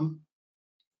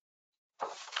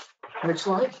 Next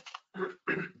slide.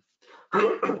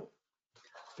 The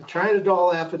trying to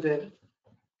doll affidavit.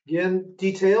 Again,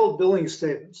 detailed billing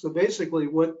statement. So basically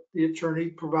what the attorney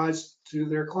provides to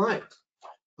their client.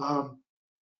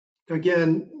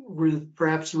 Again, with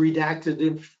perhaps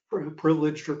redacted,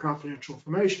 privileged, or confidential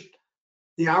information.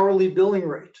 The hourly billing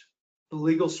rate, the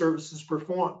legal services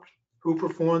performed, who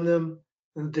performed them,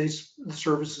 and the days the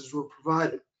services were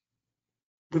provided.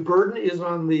 The burden is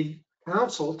on the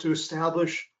counsel to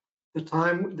establish the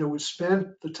time that was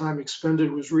spent, the time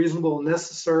expended was reasonable and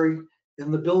necessary,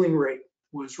 and the billing rate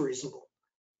was reasonable.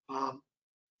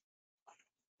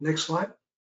 Next slide.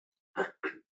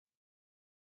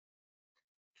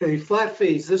 Okay, flat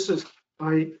fees. This is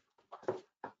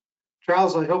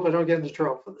Charles, I hope I don't get into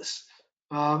trouble for this.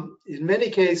 In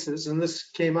many cases, and this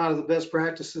came out of the best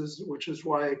practices, which is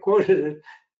why I quoted it,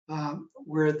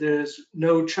 where there's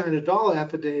no China doll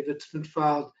affidavit that's been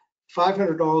filed,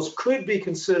 $500 could be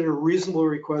considered a reasonable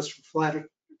request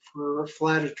for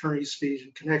flat attorney's fees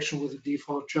in connection with a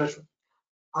default judgment.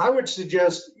 I would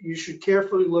suggest you should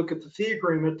carefully look at the fee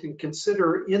agreement and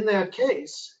consider in that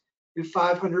case if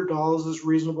 $500 is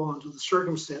reasonable under the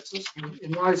circumstances.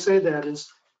 And why I say that is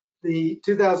the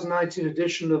 2019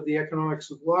 edition of the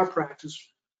Economics of Law Practice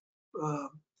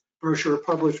brochure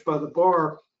published by the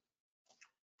bar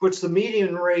puts the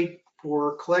median rate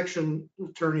for collection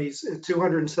attorneys at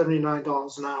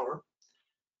 $279 an hour.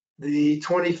 The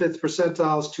 25th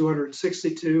percentile is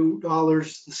 $262,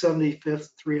 the 75th,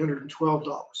 $312.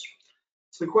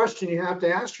 So the question you have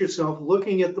to ask yourself,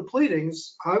 looking at the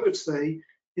pleadings, I would say,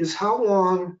 is how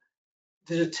long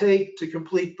did it take to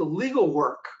complete the legal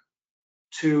work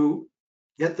to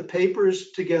get the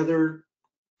papers together,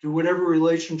 do whatever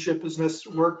relationship is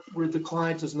necessary, work with the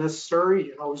client is necessary?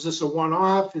 You know, is this a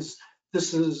one-off?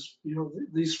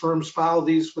 These firms file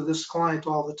these for this client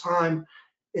all the time,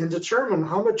 and determine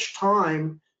how much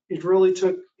time it really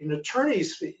took in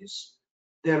attorney's fees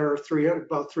that are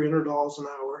about $300 an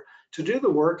hour to do the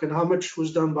work, and how much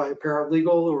was done by a paralegal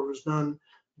or was done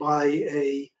by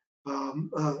a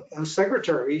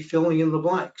secretary filling in the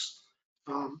blanks.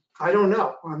 I don't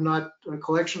know. I'm not a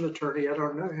collection attorney. I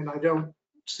don't know, and I don't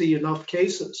see enough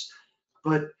cases.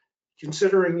 But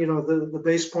considering, the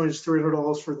base point is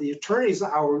 $300 for the attorney's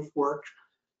hours worked,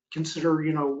 consider,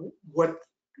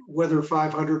 whether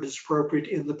 500 is appropriate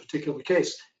in the particular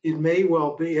case. It may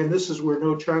well be, and this is where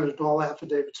no China doll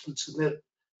affidavit's been submitted.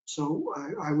 So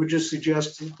I would just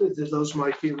suggest that those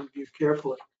might be reviewed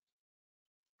carefully.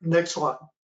 Next slide.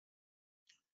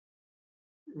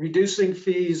 Reducing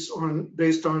fees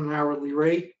based on an hourly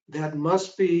rate, that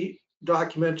must be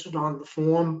documented on the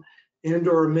form and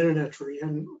or a minute entry.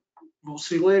 And we'll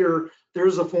see later,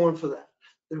 there's a form for that.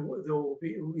 There will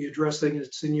be addressing,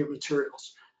 it's in your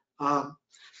materials.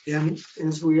 And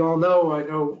as we all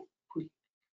know,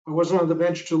 I wasn't on the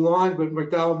bench too long, but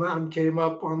McDowell Mountain came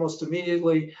up almost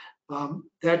immediately.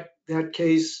 That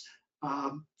case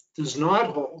does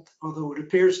not hold, although it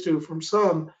appears to from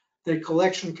some, that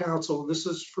collection counsel, this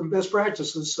is from best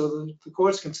practices, so the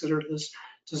courts consider this,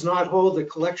 does not hold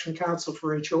that collection counsel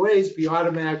for HOAs be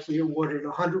automatically awarded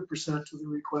 100% of the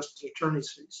requested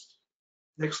attorney's fees.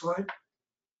 Next slide.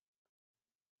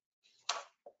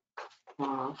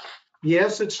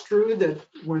 Yes, it's true that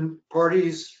when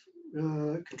parties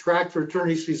contract for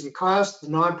attorney's fees and costs, the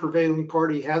non-prevailing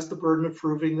party has the burden of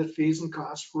proving that fees and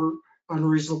costs were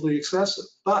unreasonably excessive.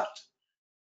 But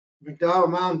McDowell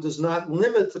Mountain does not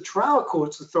limit the trial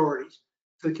court's authority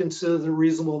to consider the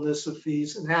reasonableness of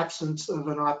fees in absence of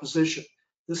an opposition.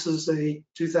 This is a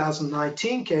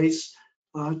 2019 case,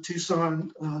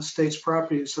 Tucson States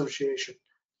Property Association.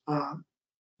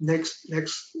 Next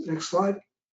slide.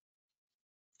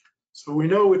 So we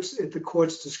know it's at the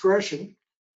court's discretion.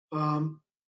 And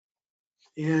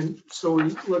so we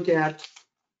look at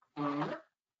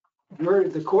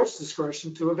the court's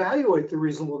discretion to evaluate the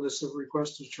reasonableness of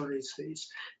requested attorney's fees.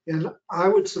 And I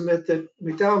would submit that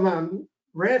McDowell Mountain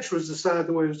Ranch was decided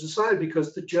the way it was decided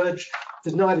because the judge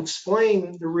did not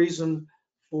explain the reason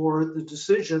for the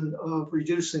decision of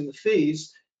reducing the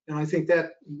fees. And I think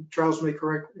that, Charles can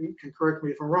correct me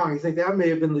if I'm wrong, I think that may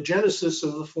have been the genesis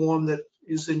of the form that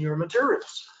is in your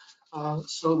materials.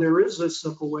 So there is a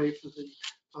simple way for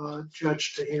the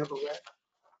judge to handle that.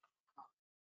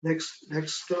 Next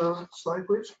slide,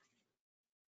 please.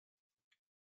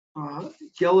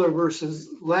 Geller versus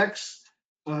Lex.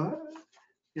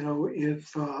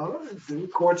 If the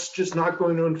court's just not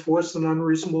going to enforce an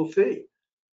unreasonable fee,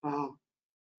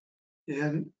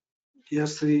 and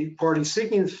yes, the party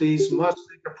seeking the fees must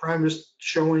make a prima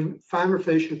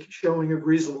facie showing of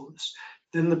reasonableness.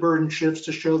 Then the burden shifts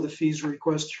to show the fees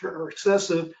requested are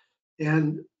excessive.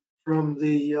 And from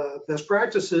the best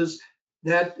practices,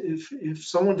 that if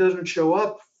someone doesn't show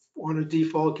up on a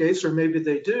default case, or maybe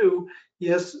they do,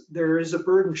 yes, there is a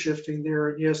burden shifting there,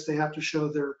 and yes, they have to show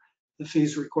the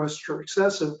fees requested are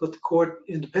excessive, but the court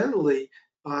independently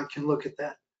can look at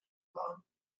that.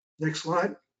 Next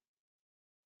slide.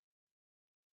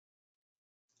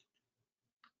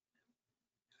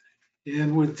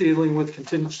 And with dealing with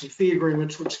contingency fee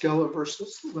agreements, which Geller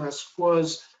versus Lex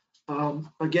was,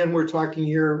 Again, we're talking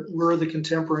here, were the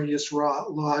contemporaneous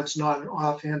logs, not an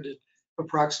offhanded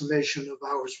approximation of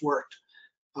hours worked.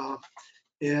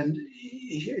 And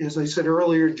as I said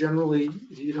earlier, generally,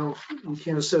 you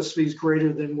can't assess fees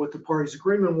greater than what the parties'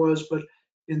 agreement was, but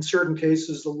in certain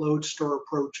cases, the lodestar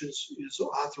approach is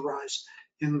authorized.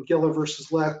 In Giller versus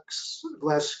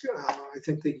Lesk, I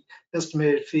think the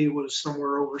estimated fee was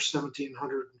somewhere over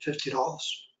 $1,750,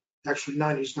 actually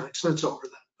 99 cents over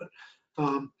that. But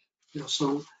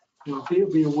so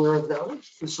be aware of that.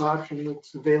 This option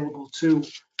that's available to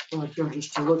judges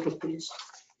to look at these.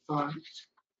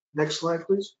 Next slide,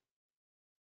 please.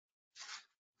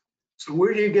 So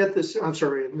where do you get this? I'm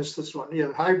sorry, I missed this one.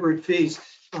 Yeah, hybrid fees.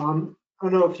 I don't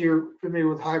know if you're familiar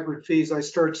with hybrid fees. I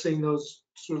started seeing those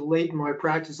sort of late in my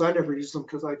practice. I never used them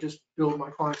because I just billed my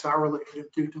clients hourly. I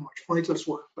didn't do too much plaintiff's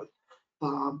work. But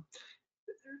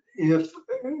if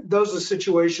those are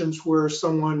situations where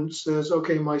someone says,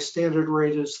 okay, my standard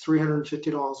rate is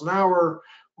 $350 an hour,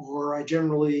 or I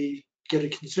generally get a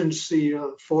contingency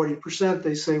of 40%,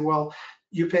 they say, well,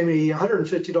 you pay me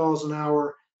 $150 an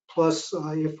hour, plus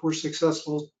if we're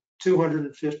successful,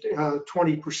 20% or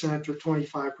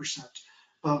 25%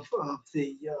 of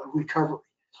the recovery.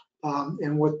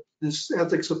 And what this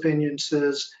ethics opinion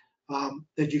says,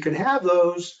 that you can have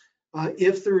those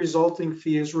if the resulting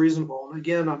fee is reasonable. And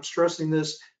again, I'm stressing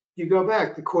this, you go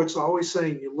back, the court's always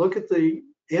saying, you look at the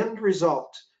end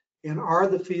result and are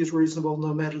the fees reasonable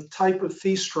no matter the type of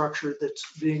fee structure that's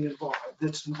involved.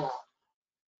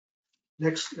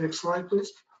 Next slide,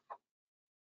 please.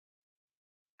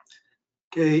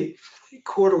 Okay,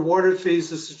 court awarded fees.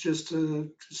 This is just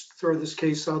to throw this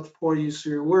case out for you so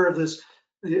you're aware of this.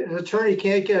 An attorney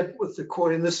can't get with the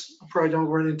court, and this probably don't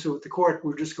run into with the court.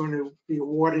 We're just going to be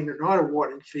awarding or not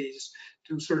awarding fees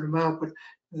to a certain amount, but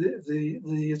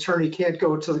the attorney can't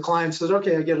go to the client and says,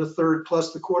 okay, I get a third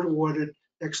plus the court awarded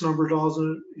X number of dollars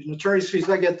in attorney's fees.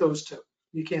 I get those too.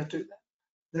 You can't do that.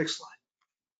 Next slide.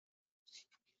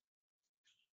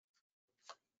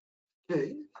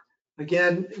 Okay.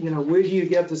 Again, where do you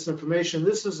get this information?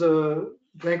 This is a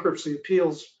bankruptcy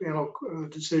appeals panel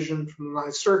decision from the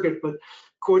Ninth Circuit, but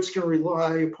courts can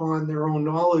rely upon their own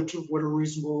knowledge of what are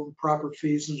reasonable and proper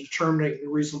fees in determining the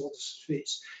reasonableness of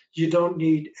fees. You don't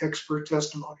need expert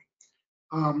testimony.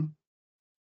 I'm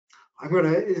going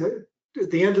to, at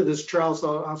the end of this, Charles,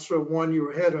 I'll sort of warn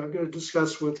you ahead. I'm going to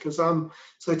discuss with, because so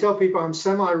I tell people I'm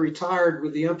semi-retired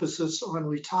with the emphasis on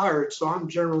retired, so I'm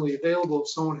generally available if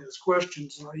someone has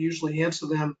questions, and I usually answer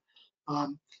them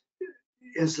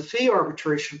as the fee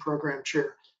arbitration program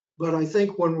chair. But I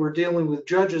think when we're dealing with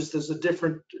judges, there are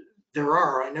different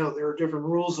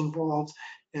rules involved.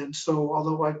 And so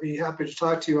although I'd be happy to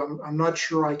talk to you, I'm not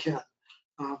sure I can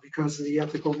because of the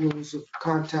ethical rules of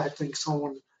contacting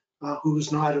someone who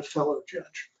is not a fellow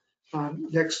judge.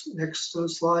 Next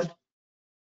slide.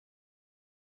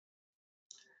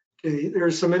 Okay, there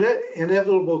are some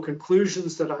inevitable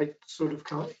conclusions that I sort of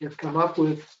have come up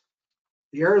with.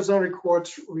 The Arizona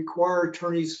courts require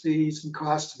attorneys' fees and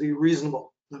costs to be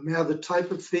reasonable, no matter the type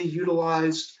of fee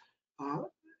utilized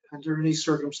under any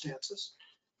circumstances.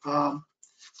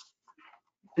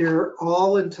 They're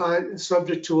all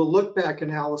subject to a look-back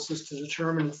analysis to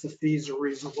determine if the fees are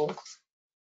reasonable.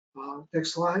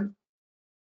 Next slide.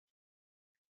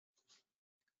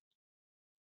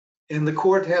 And the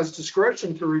court has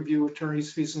discretion to review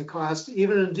attorneys' fees and costs,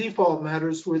 even in default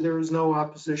matters where there is no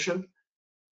opposition.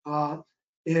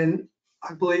 And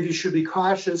I believe you should be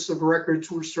cautious of records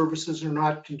where services are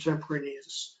not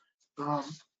contemporaneous,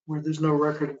 where there's no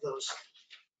record of those.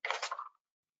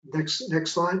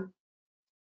 Next slide.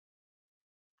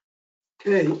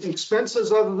 Okay,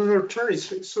 expenses other than attorney's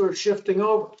fees, sort of shifting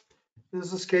over.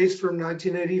 This is a case from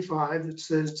 1985 that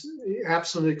says,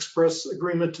 absent express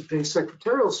agreement to pay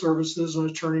secretarial services, an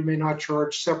attorney may not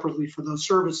charge separately for those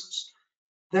services.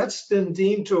 That's been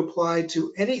deemed to apply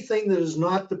to anything that is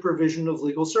not the provision of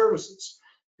legal services.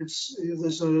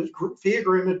 There's a fee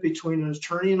agreement between an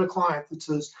attorney and a client that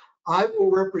says, I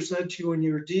will represent you in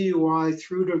your DUI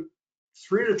through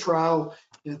to trial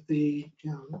at the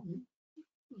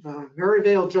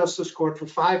Maryvale Justice Court for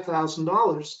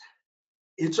 $5,000.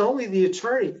 It's only the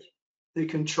attorney that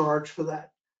can charge for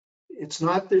that. It's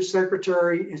not their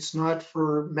secretary. It's not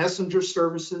for messenger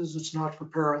services. It's not for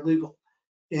paralegal.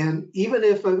 And even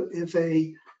if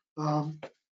a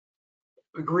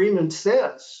agreement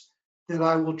says that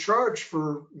I will charge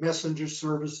for messenger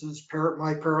services,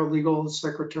 my paralegal,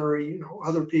 secretary,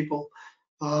 other people,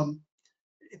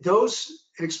 those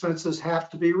expenses have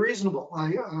to be reasonable.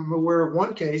 I'm aware of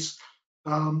one case.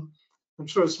 I'm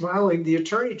sort of smiling. The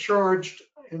attorney charged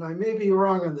and I may be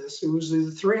wrong on this, it was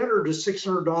either $300 to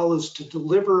 $600 to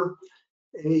deliver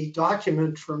a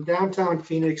document from downtown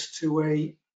Phoenix to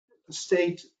a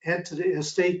state entity, a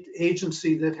state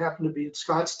agency that happened to be in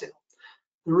Scottsdale.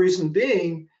 The reason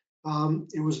being,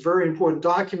 it was a very important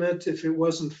document. If it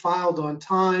wasn't filed on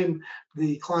time,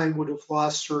 the client would have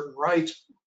lost certain rights,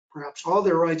 perhaps all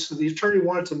their rights. So the attorney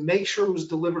wanted to make sure it was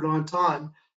delivered on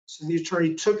time. So the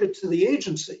attorney took it to the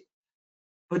agency,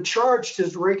 but charged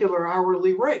his regular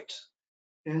hourly rate.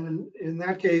 And in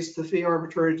that case, the fee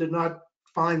arbitrator did not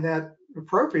find that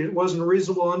appropriate. It wasn't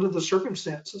reasonable under the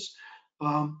circumstances.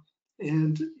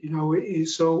 And,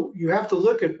 so you have to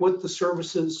look at what the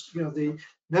services, the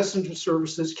messenger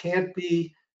services can't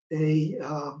be a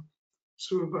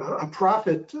sort of a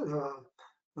profit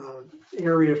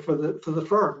area for the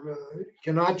firm. You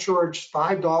cannot charge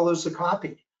 $5 a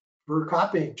copy for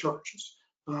copying charges.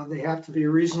 They have to be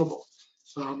reasonable.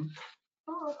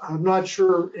 I'm not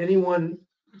sure anyone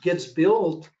gets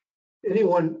billed.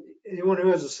 Anyone who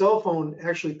has a cell phone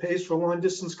actually pays for long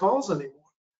distance calls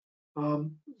anymore.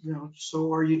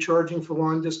 So are you charging for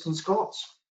long distance calls?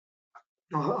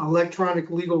 Electronic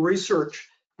legal research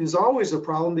is always a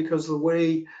problem because of the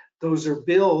way those are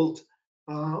billed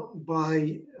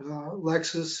by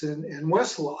Lexis and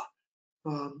Westlaw.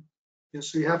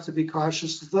 So you have to be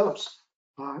cautious of those.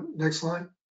 Next slide.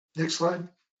 Next slide.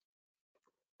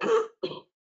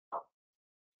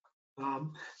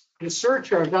 The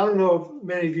surcharge, I don't know if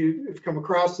many of you have come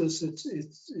across this.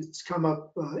 It's come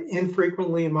up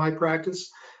infrequently in my practice.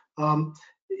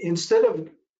 Instead of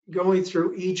going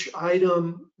through each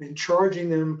item and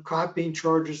charging them, copying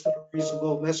charges that are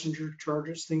reasonable, messenger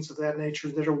charges, things of that nature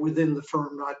that are within the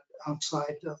firm, not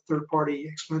outside third-party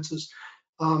expenses,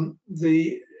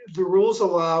 the rules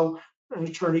allow an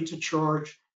attorney to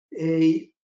charge a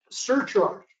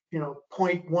surcharge,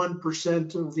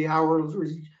 0.1% of the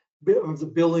hourly of the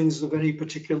billings of any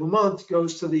particular month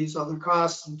goes to these other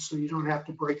costs, and so you don't have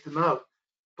to break them out.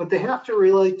 But they have to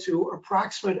relate to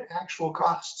approximate actual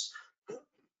costs.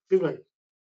 I'm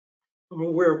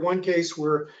aware of one case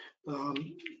where a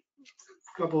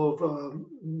couple of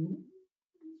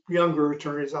younger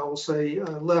attorneys, I will say,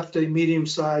 left a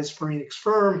medium-sized Phoenix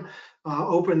firm,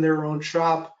 opened their own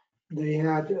shop. They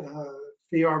had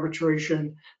fee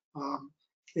arbitration,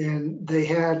 and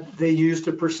they used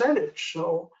a percentage.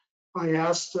 So I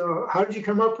asked, how did you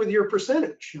come up with your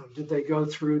percentage? Did they go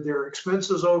through their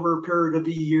expenses over a period of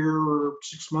a year or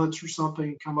 6 months or something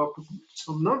and come up with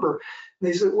some number? And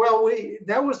they said, well,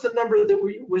 that was the number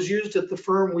that was used at the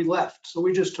firm we left, so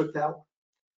we just took that one.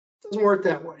 It doesn't work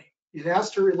that way. It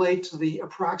has to relate to the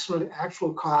approximate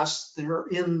actual costs that are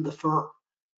in the firm.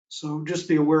 So just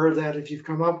be aware of that if you've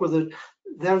come up with it.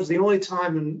 That was the only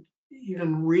time, in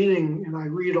even reading, and I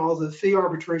read all the fee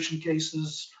arbitration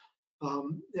cases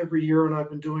every year, and I've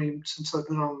been doing since I've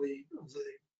been on the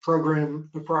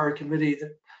program, the prior committee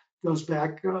that goes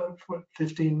back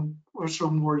 15 or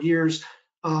so more years.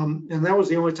 And that was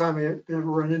the only time I ever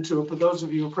run into it. But those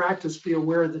of you who practice, be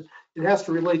aware that it has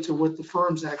to relate to what the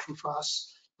firm's actual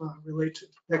costs relate to.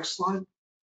 Next slide.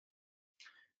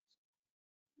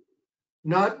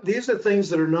 These are things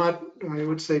that are not, I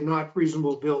would say, not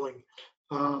reasonable billing.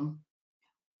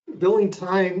 Billing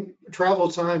time, travel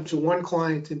time to one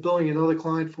client and billing another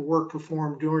client for work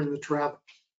performed during the travel.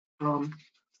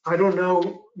 I don't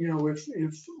know,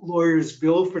 if lawyers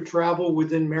bill for travel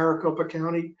within Maricopa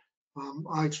County.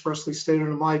 I expressly stated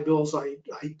in my bills,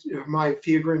 my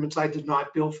fee agreements, I did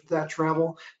not bill for that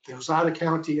travel. If it was out of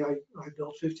county, I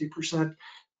billed 50%.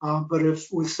 But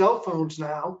if with cell phones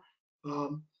now,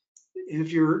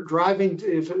 if you're driving,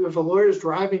 if a lawyer is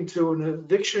driving to an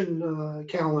eviction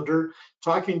calendar,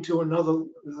 talking to another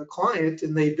client,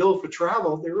 and they bill for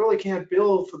travel, they really can't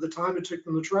bill for the time it took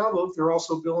them to travel if they're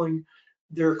also billing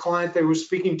their client they were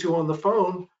speaking to on the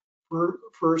phone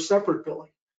for separate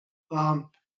billing.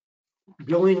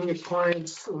 Billing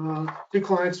clients, two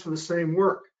clients for the same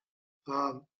work.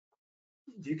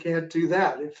 You can't do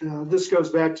that. If this goes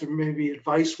back to maybe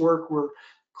advice work where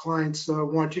clients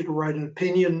want you to write an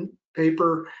opinion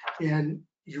paper and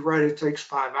you write it takes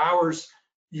 5 hours.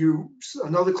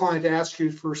 Another client asks you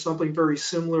for something very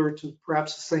similar to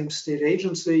perhaps the same state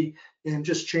agency and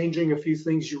just changing a few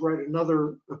things, you write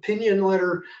another opinion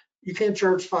letter. You can't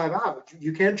charge 5 hours.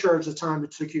 You can charge the time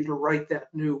it took you to write that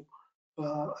new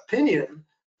opinion,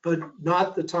 but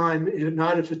not the time,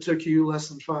 not if it took you less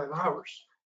than 5 hours.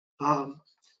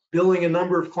 Billing a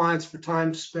number of clients for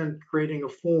time spent creating a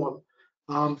form.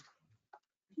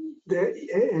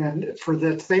 And for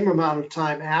that same amount of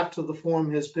time after the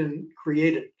form has been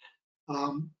created.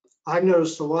 I've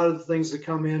noticed a lot of the things that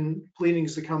come in,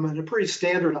 pleadings that come in, are pretty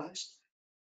standardized.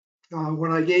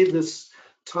 When I gave this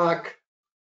talk,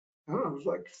 I don't know, it was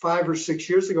like 5 or 6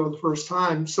 years ago the first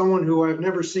time, someone who I've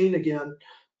never seen again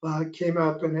came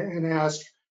up and asked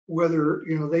whether,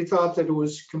 they thought that it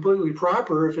was completely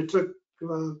proper if it took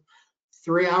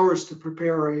 3 hours to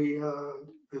prepare a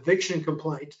eviction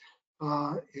complaint,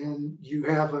 and you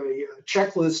have a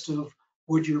checklist of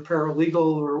what your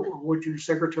paralegal or what your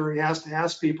secretary has to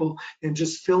ask people and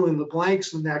just fill in the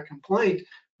blanks in that complaint.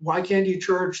 Why can't you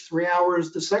charge 3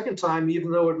 hours the second time,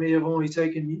 even though it may have only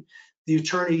taken the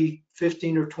attorney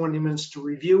 15 or 20 minutes to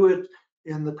review it,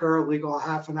 and the paralegal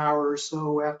half an hour or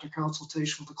so after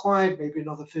consultation with the client, maybe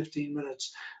another 15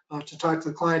 minutes to talk to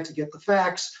the client to get the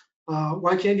facts?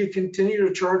 Why can't you continue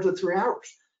to charge the 3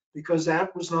 hours? Because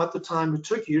that was not the time it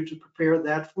took you to prepare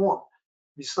that form.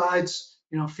 Besides,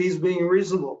 fees being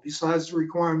reasonable, besides the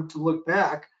requirement to look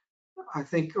back, I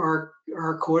think our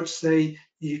courts say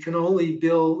you can only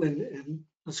bill, and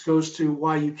this goes to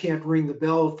why you can't ring the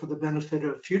bell for the benefit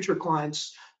of future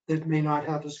clients that may not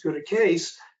have as good a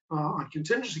case on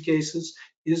contingency cases,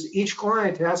 is each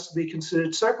client has to be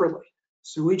considered separately.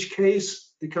 So each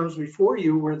case that comes before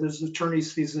you where there's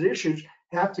attorney's fees at issue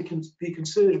have to be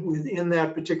considered within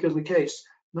that particular case,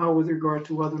 not with regard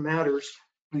to other matters.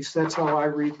 At least that's how I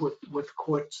read what the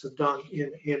courts have done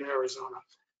in Arizona.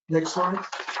 Next slide.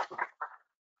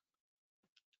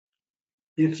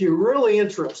 If you're really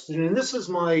interested, and this is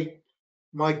my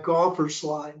golfer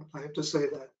slide, I have to say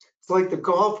that. It's like the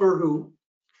golfer who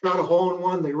shot a hole in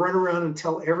one, they run around and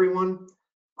tell everyone.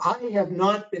 I have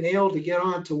not been able to get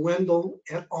on to Wendell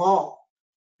at all.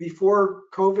 Before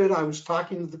COVID, I was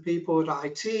talking to the people at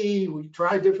IT. We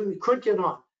tried differently, couldn't get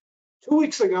on. 2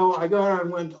 weeks ago, I got on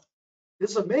Wendell.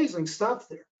 There's amazing stuff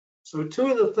there. So two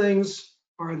of the things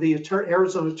are the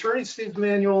Arizona Attorney's Fees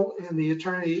Manual and the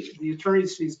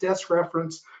Attorney's Fees Desk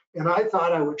Reference. And I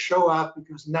thought I would show up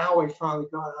because now I finally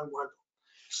got on Wendell.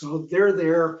 So they're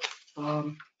there.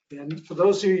 And for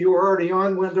those of you who are already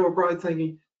on Wendell are probably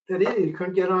thinking, that idiot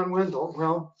couldn't get on Wendell.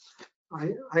 Well,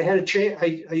 I had to change.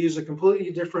 I use a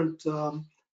completely different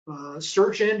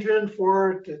search engine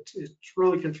for it. It's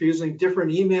really confusing.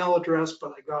 Different email address,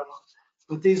 but I got on.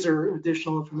 But these are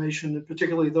additional information, and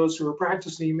particularly those who are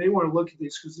practicing, you may want to look at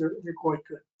these because they're quite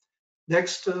good.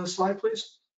 Next slide,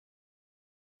 please.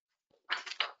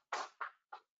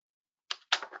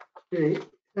 Okay,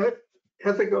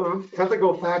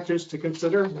 ethical factors to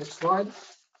consider. Next slide.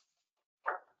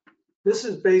 This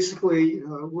is basically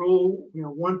rule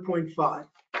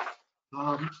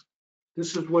 1.5.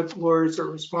 This is what lawyers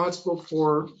are responsible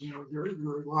for. They're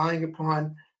relying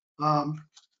upon.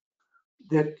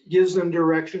 That gives them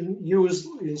direction. You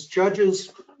as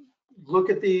judges look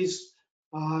at these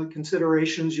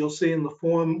considerations. You'll see in the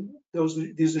form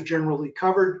these are generally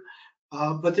covered,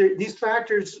 but these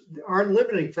factors aren't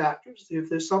limiting factors. If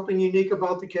there's something unique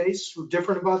about the case or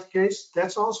different about the case,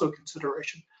 that's also a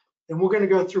consideration. And we're going to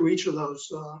go through each of those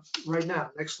right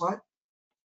now. Next slide.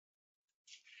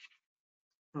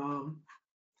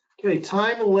 Okay,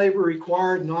 time and labor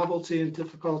required, novelty and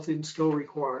difficulty and skill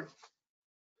required.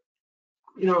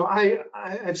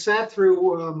 I've sat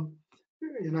through,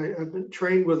 I've been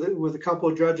trained with a couple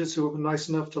of judges who have been nice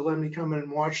enough to let me come in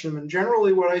and watch them. And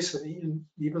generally what I see, and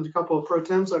even a couple of pro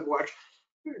tems I've watched,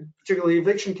 particularly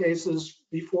eviction cases,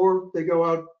 before they go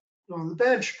out on the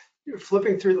bench, you're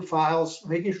flipping through the files,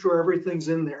 making sure everything's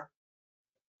in there.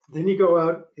 Then you go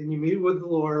out and you meet with the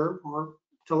lawyer or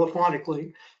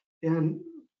telephonically, and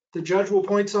the judge will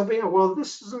point something out. Well,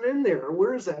 this isn't in there.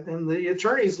 Where is that? And the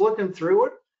attorney's looking through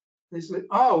it. They say,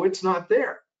 oh, it's not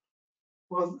there.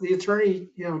 Well, the attorney,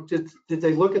 did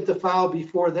they look at the file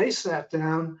before they sat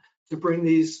down to bring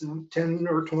these 10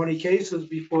 or 20 cases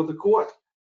before the court?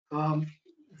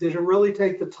 Did it really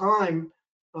take the time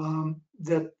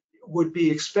that would be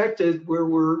expected where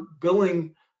we're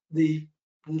billing the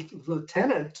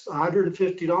tenant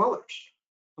 $150?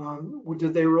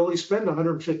 Did they really spend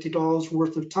 $150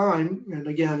 worth of time? And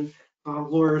again,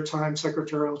 lawyer time,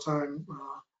 secretarial time,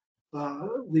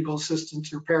 legal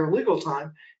assistance or paralegal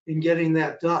time in getting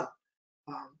that done.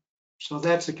 So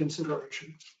that's a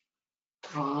consideration.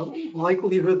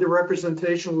 Likelihood the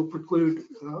representation will preclude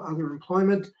other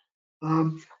employment.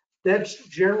 That's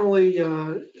generally,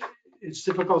 it's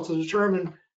difficult to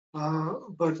determine,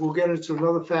 but we'll get into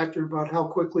another factor about how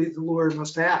quickly the lawyer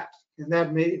must act. And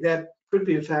that could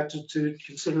be a factor to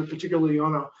consider, particularly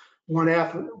on a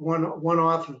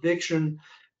one-off eviction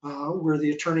where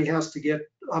the attorney has to get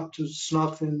up to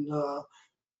snuff in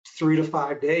 3 to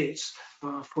 5 days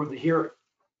for the hearing.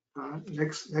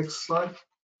 Next slide.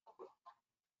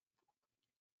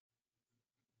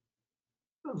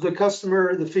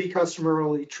 The fee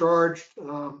customarily charged.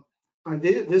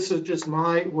 This is just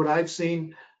what I've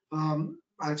seen.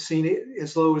 I've seen it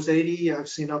as low as 80. I've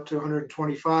seen up to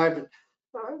 125. And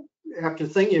after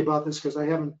thinking about this, because I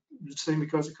haven't been seeing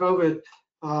because of COVID,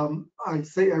 I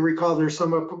recall there's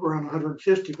some up around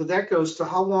 150. But that goes to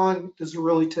how long does it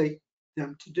really take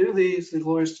them to do these, the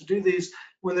lawyers to do these,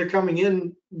 when they're coming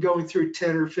in, going through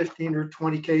 10 or 15 or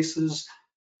 20 cases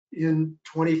in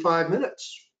 25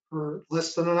 minutes or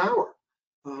less than an hour.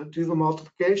 Do the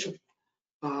multiplication.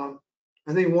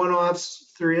 I think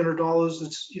one-offs, $300.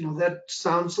 It's, that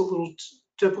sounds a little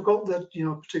typical. That,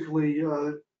 particularly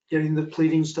getting the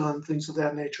pleadings done, things of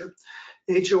that nature.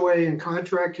 HOA and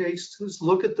contract cases,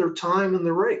 look at their time and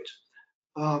the rate.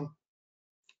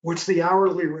 What's the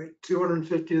hourly rate?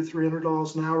 $250 to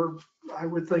 $300 an hour, I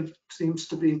would think, seems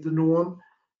to be the norm.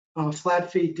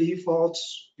 Flat fee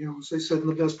defaults, as I said, in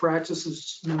the best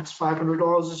practices, it's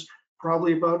 $500 is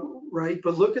probably about right.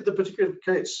 But look at the particular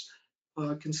case.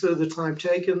 Consider the time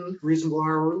taken, reasonable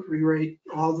hourly rate,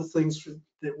 all the things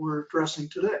that we're addressing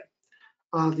today.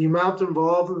 The amount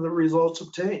involved and the results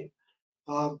obtained.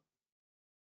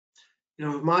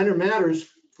 Minor matters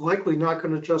likely not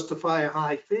going to justify a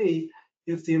high fee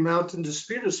if the amount in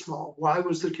dispute is small. Why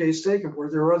was the case taken? Were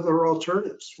there other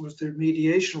alternatives? Was there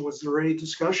mediation? Was there any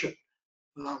discussion?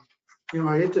 I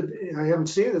haven't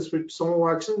seen this, but someone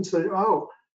walks in and said, "Oh,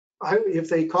 if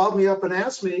they called me up and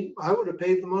asked me, I would have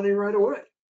paid the money right away."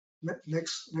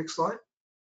 Next slide.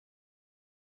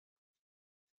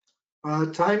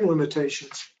 Time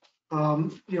limitations.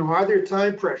 Are there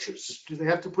time pressures? Do they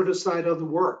have to put aside other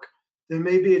work? There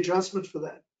may be adjustments for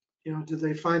that. Do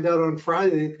they find out on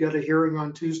Friday they've got a hearing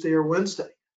on Tuesday or Wednesday?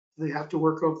 Do they have to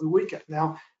work over the weekend?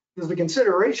 Now, there's the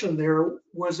consideration there.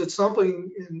 Was it something,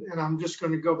 and I'm just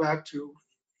going to go back to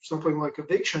something like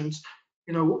evictions.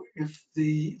 If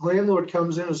the landlord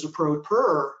comes in as a pro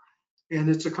per and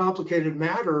it's a complicated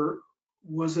matter,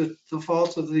 was it the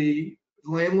fault of the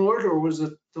landlord or was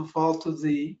it the fault of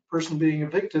the person being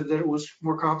evicted that it was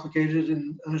more complicated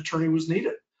and an attorney was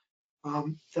needed?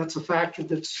 That's a factor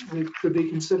that could be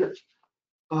considered.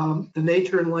 The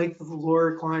nature and length of the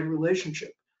lawyer-client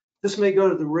relationship. This may go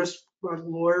to the risk by the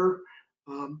lawyer.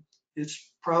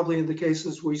 It's probably in the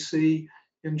cases we see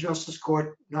in justice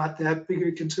court, not that big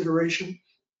a consideration.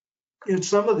 In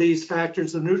some of these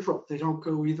factors are neutral. They don't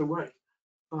go either way.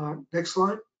 Next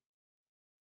slide.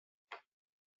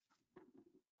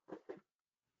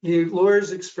 The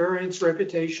lawyer's experience,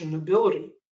 reputation,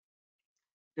 ability.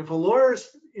 If a lawyer's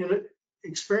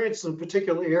experienced in a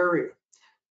particular area,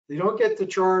 they don't get to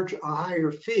charge a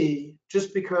higher fee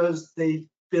just because they've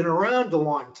been around a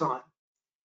long time.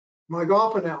 My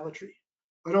golf analogy.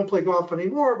 I don't play golf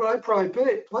anymore, but I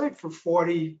probably played for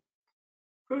 40,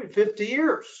 50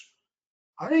 years.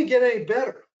 I didn't get any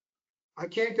better. I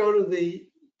can't go to the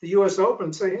US Open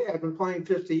and say, "Hey, I've been playing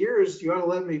 50 years. You ought to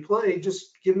let me play.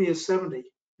 Just give me a 70.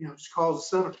 Just call it a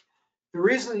 70. The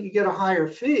reason that you get a higher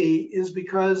fee is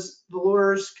because the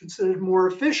lawyer is considered more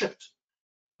efficient.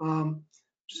 And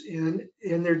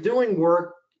they're doing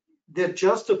work that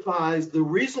justifies the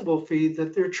reasonable fee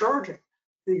that they're charging.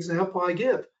 The example I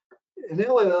give, an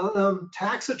LLM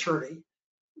tax attorney,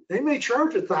 they may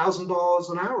charge $1,000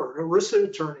 an hour. ERISA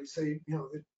attorneys,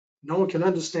 no one can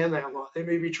understand that law. They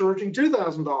may be charging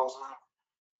 $2,000 an hour.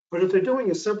 But if they're doing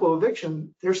a simple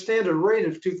eviction, their standard rate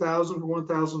of $2,000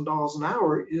 to $1,000 an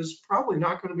hour is probably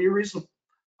not going to be reasonable,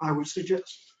 I would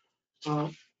suggest.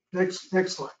 Next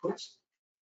slide, please.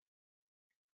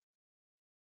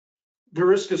 The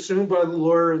risk assumed by the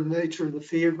lawyer and the nature of the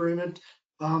fee agreement,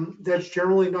 that's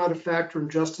generally not a factor in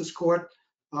justice court.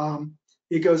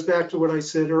 It goes back to what I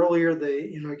said earlier.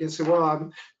 I can say,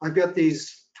 well, I've got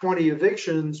these 20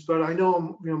 evictions, but I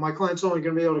know, my client's only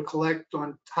going to be able to collect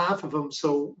on half of them,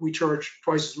 so we charge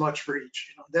twice as much for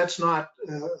each. That's not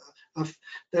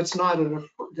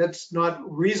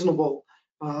reasonable.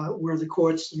 Where the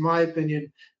courts, in my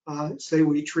opinion, say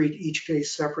we treat each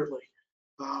case separately.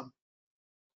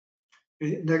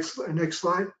 Next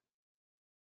slide.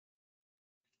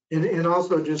 And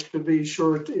also, just to be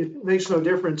sure, it makes no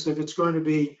difference if it's going to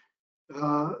be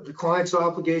the client's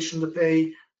obligation to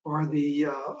pay or the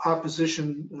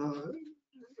opposition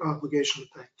obligation to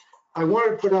pay. I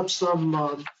want to put up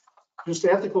some just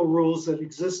ethical rules that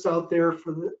exist out there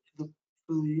for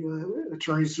the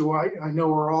attorneys who I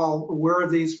know are all aware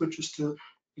of these, but just to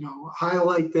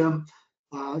highlight them.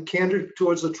 Candor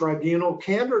towards the tribunal.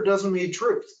 Candor doesn't mean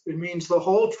truth. It means the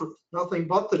whole truth, nothing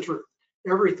but the truth,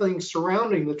 everything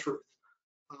surrounding the truth.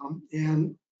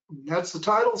 And that's the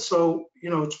title. So,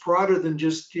 it's broader than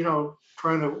just,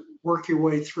 trying to work your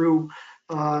way through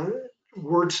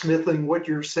wordsmithing what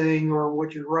you're saying or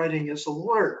what you're writing as a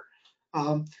lawyer.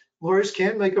 lawyers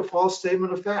can make a false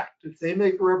statement of fact. If they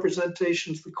make a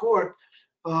representation to the court,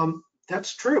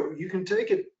 that's true. You can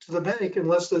take it to the bank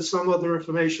unless there's some other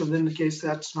information that indicates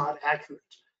that's not accurate.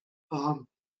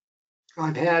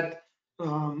 I've had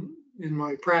in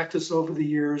my practice over the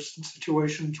years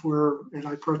situations where, and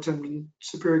I pro-temped in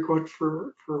Superior Court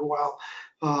for a while,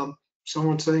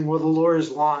 someone saying, well, the lawyer's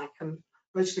lying. And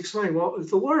I just explained, well, if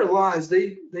the lawyer lies,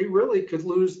 they really could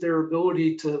lose their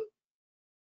ability to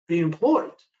be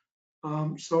employed.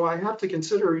 So I have to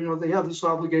consider, they have this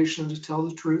obligation to tell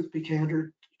the truth, be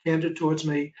candid towards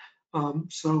me.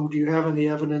 So do you have any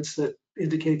evidence that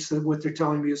indicates that what they're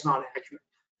telling me is not accurate?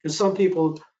 Because some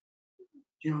people,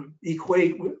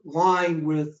 equate lying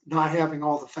with not having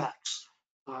all the facts.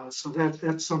 So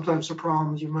that's sometimes a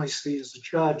problem you might see as a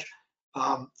judge.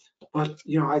 But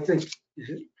I think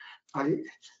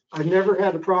I've never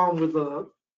had a problem with an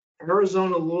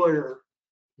Arizona lawyer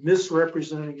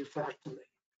misrepresenting a fact to me.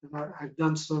 And I've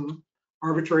done some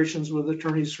arbitrations with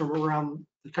attorneys from around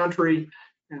the country,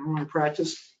 and when I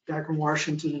practiced back in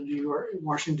Washington and New York,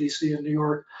 Washington D.C. and New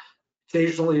York,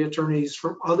 occasionally attorneys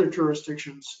from other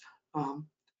jurisdictions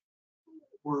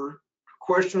were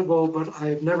questionable, but I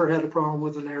have never had a problem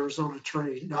with an Arizona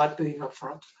attorney not being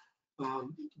upfront,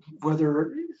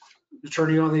 whether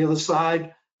attorney on the other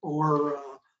side or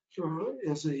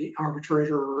as an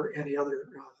arbitrator or any other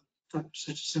type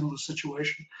of similar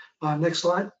situation. Next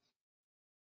slide.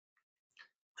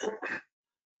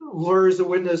 Lawyer as a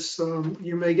witness,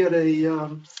 you may get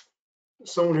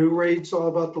someone who reads all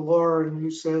about the law and who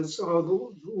says, oh,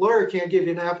 the lawyer can't give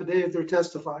you an affidavit, they're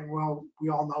testifying. Well, we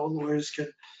all know lawyers can,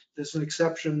 there's an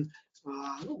exception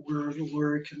where the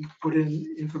lawyer can put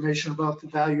in information about the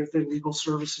value of their legal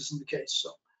services in the case.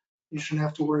 So you shouldn't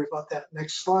have to worry about that.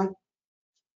 Next slide.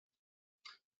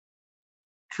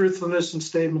 Truthfulness in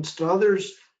statements to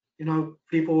others.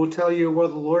 People will tell you, well,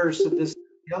 the lawyer said this,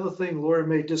 the other thing, the lawyer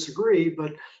may disagree,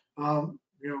 but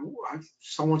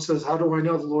someone says, how do I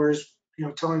know the lawyer's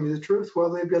telling me the truth?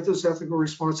 Well, they've got this ethical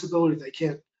responsibility. They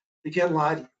can't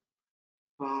lie to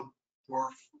you or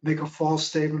make a false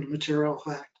statement of material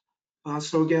fact.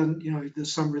 So again,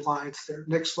 there's some reliance there.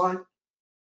 Next slide.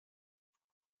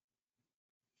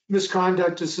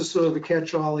 Misconduct is just sort of the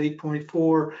catch-all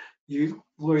 8.4.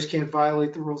 Lawyers can't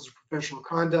violate the rules of professional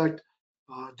conduct,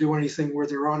 do anything where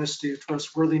their honesty or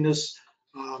trustworthiness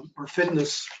or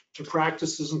fitness to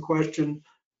practices in question,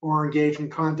 or engage in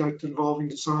conduct involving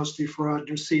dishonesty, fraud,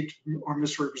 deceit, or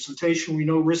misrepresentation. We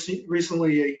know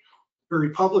recently a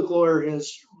very public lawyer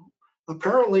has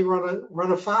apparently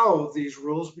run afoul of these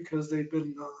rules because they've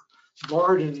been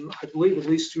barred in, I believe, at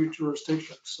least 2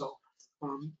 jurisdictions. So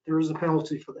there is a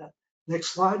penalty for that. Next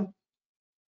slide.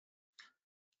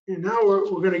 And now we're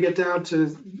going to get down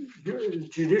to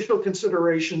judicial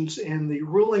considerations and the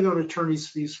ruling on attorney's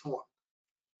fees form.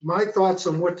 My thoughts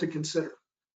on what to consider,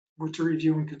 what to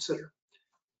review and consider.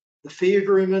 The fee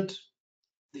agreement,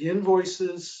 the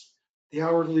invoices, the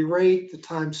hourly rate, the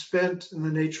time spent, and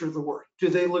the nature of the work. Do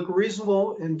they look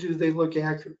reasonable and do they look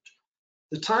accurate?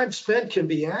 The time spent can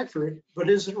be accurate, but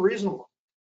is it reasonable?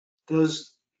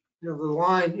 Does the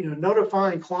line,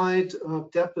 notifying client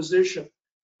of deposition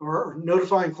or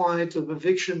notifying client of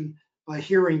eviction by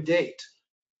hearing date,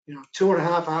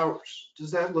 2.5 hours,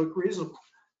 does that look reasonable?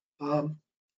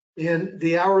 And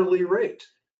the hourly rate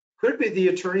could be the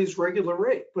attorney's regular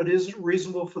rate, but is it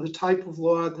reasonable for the type of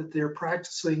law that they're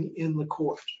practicing in the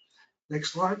court?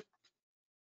 Next slide.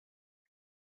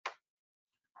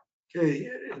 Okay,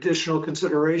 additional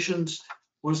considerations.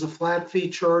 Was a flat fee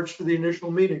charged for the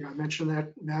initial meeting? I mentioned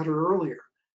that matter earlier.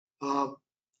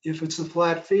 If it's a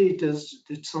flat fee,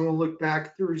 did someone look back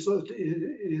at the result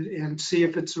and see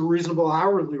if it's a reasonable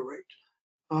hourly rate?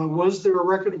 Was there a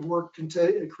record of work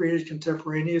created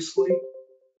contemporaneously?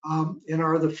 And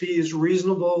are the fees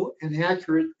reasonable and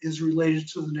accurate as related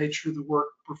to the nature of the work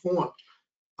performed?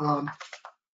 A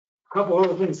couple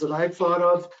other things that I've thought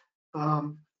of.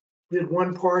 Did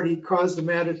one party cause the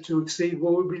matter to exceed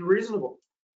what would be reasonable?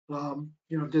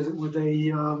 Were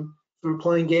they were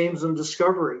playing games in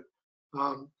discovery?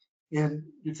 And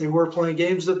if they were playing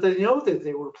games, that they know that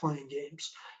they were playing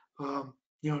games.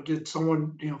 Did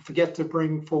someone forget to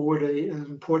bring forward an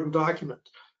important document?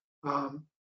 And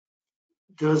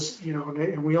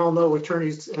we all know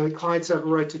attorneys, clients have a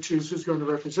right to choose who's going to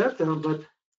represent them, but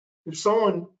if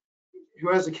someone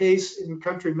who has a case in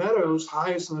Country Meadows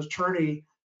hires an attorney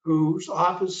whose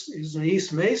office is in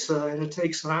East Mesa and it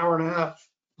takes an hour and a half,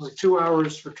 like 2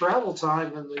 hours for travel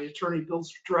time, and the attorney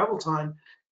bills for travel time,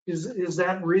 is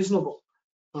that reasonable?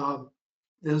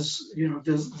 Does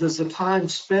the time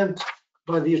spent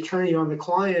by the attorney on the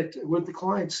client with the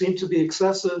client seem to be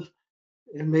excessive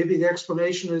And maybe the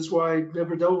explanation is why I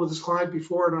never dealt with this client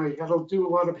before and I had to do a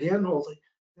lot of hand holding.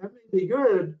 That may be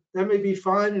good, that may be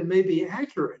fine, and may be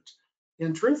accurate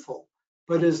and truthful,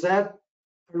 but is that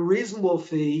a reasonable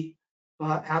fee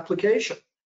application?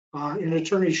 An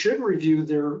attorney should review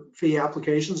their fee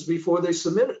applications before they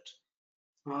submit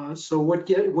it. So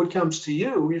what comes to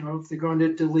you, if they're going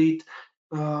to delete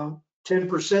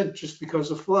 10% just because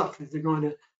of fluff, if they're going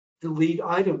to delete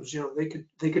items, they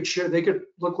could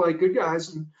look like good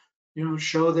guys and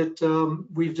show that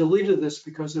we've deleted this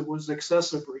because it was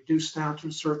excessive, reduced down to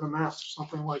a certain amount,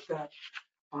 something like that.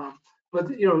 But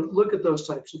look at those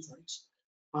types of things.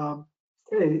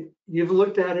 Okay, you've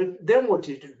looked at it. Then what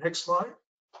do you do? Next slide.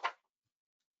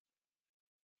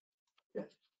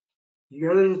 You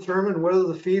got to determine whether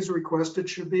the fees requested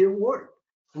should be awarded.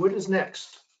 What is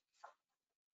next?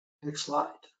 Next slide.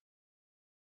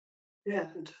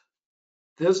 And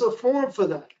there's a form for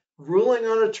that. Ruling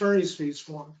on attorney's fees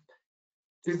form.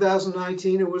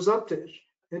 2019, it was updated.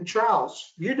 And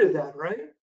Charles, you did that, right?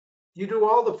 You do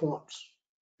all the forms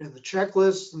and the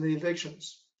checklists and the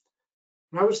evictions.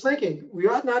 And I was thinking, we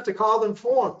ought not to call them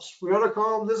forms. We ought to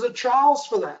call them, there's a Charles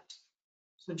for that.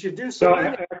 Since you do so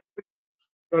many.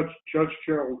 Judge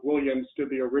Gerald Williams did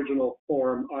the original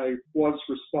form. I was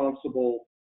responsible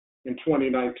in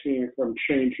 2019 from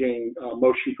changing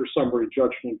motion for summary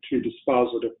judgment to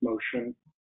dispositive motion.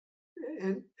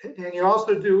 And you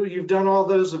also you've done all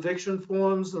those eviction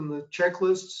forms and the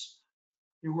checklists.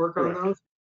 You work on those?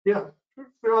 Yeah,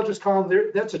 I'll just call them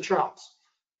there. That's a Charles.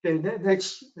 Okay,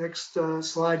 next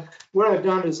slide. What I've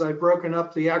done is I've broken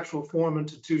up the actual form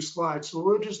into 2 slides. So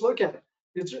we'll just look at it.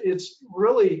 It's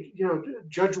really,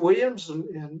 Judge Williams,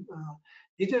 and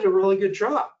he did a really good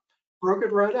job. Broke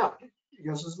it right out. He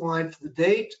has his line for the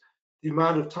date, the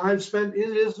amount of time spent. It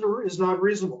is not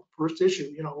reasonable. First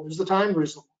issue, is the time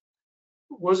reasonable?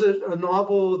 Was it a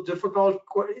novel, difficult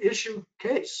issue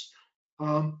case?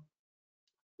 Are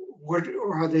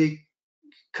they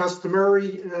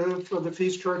customary for the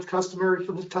fees charged, customary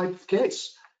for the type of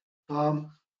case?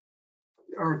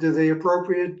 Or do they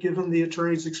appropriate given the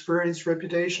attorney's experience,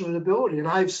 reputation, and ability? And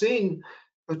I've seen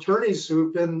attorneys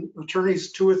who've been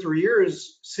attorneys 2 or 3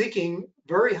 years seeking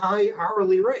very high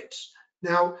hourly rates.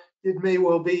 Now, it may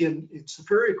well be in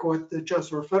superior court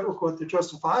or federal court that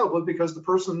justifiable because the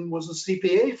person was a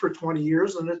CPA for 20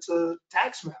 years and it's a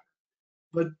tax matter.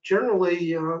 But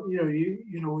generally,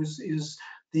 is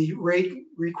the rate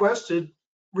requested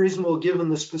reasonable given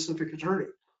the specific attorney?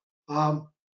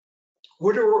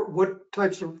 What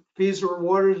types of fees are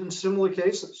awarded in similar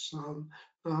cases? I'm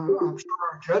sure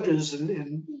our judges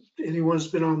and anyone who's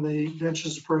been on the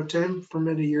benches of pro tem for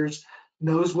many years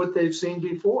knows what they've seen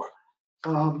before.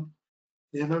 And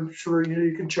I'm sure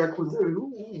you can check with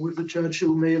the judge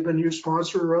who may have been your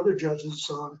sponsor or other judges.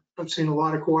 I've seen a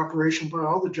lot of cooperation by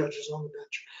all the judges on the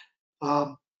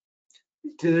bench.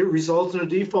 Did it result in a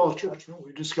default judgment?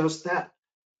 We discussed that.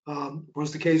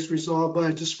 Was the case resolved by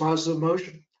a dispositive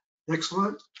motion? Next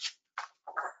slide.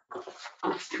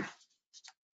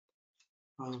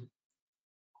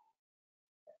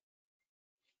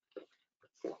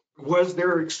 Was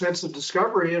there extensive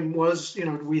discovery and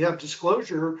do we have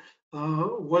disclosure?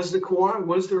 Was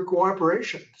there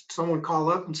cooperation? Did someone call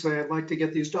up and say, I'd like to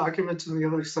get these documents, and the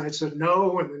other side said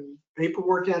no, and then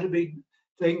paperwork had to be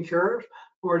taken care of?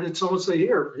 Or did someone say,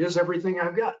 here's everything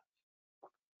I've got?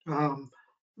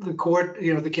 The court,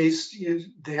 the case,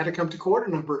 they had to come to court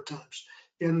a number of times.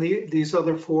 And these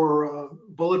other 4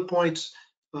 bullet points,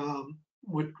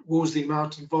 what was the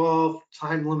amount involved,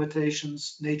 time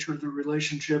limitations, nature of the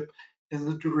relationship, and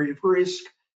the degree of risk.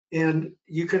 And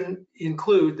you can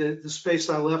include the space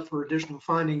I left for additional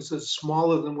findings is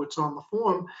smaller than what's on the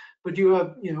form, but you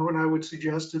have, and I would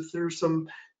suggest if there's some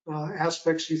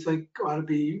aspects you think ought to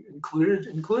be included,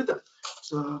 include them.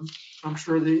 So I'm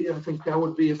sure I think that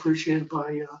would be appreciated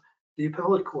by the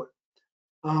appellate court.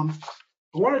 I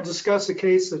want to discuss a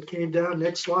case that came down,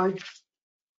 next slide,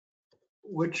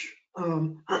 which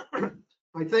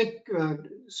I think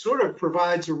sort of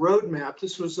provides a roadmap.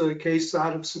 This was a case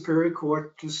out of Superior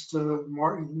Court just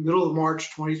middle of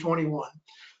March 2021.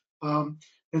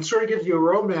 And sort of gives you a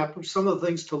roadmap of some of the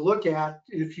things to look at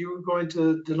if you were going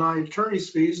to deny attorney's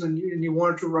fees and you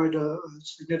wanted to write a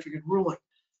significant ruling.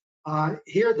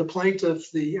 Here, the plaintiff,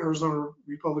 the Arizona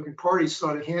Republican Party,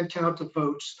 sought a hand count of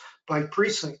votes by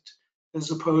precinct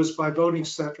as opposed by voting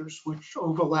centers, which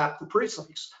overlap the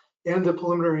precincts, and the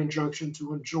preliminary injunction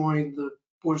to enjoin the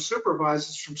Board of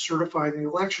Supervisors from certifying the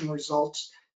election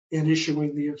results and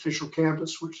issuing the official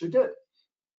canvass, which they did.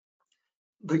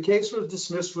 The case was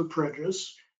dismissed with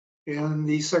prejudice, and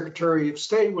the Secretary of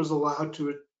State was allowed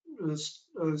to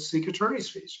seek attorney's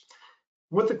fees.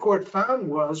 What the court found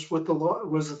was that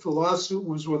the lawsuit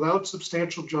was without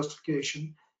substantial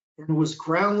justification and was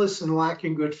groundless and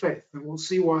lacking good faith. And we'll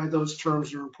see why those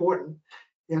terms are important.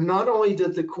 And not only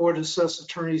did the court assess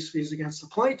attorney's fees against the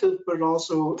plaintiff, but it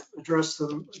also assessed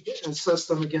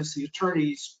them against the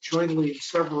attorneys jointly and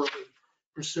severally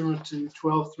pursuant to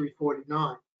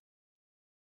 12-349.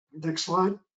 Next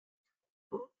slide.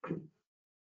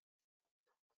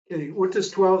 Okay, what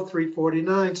does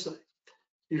 12-349 say?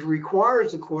 It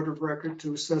requires the court of record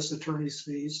to assess attorney's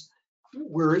fees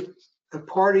where a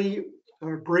party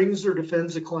brings or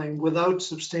defends a claim without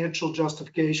substantial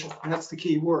justification. That's the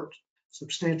key word,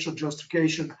 substantial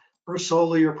justification, or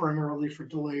solely or primarily for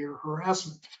delay or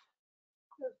harassment.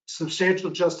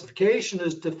 Substantial justification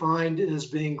is defined as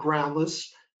being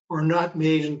groundless or not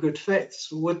made in good faith.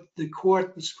 So what the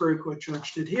Superior Court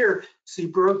judge did here is he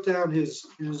broke down his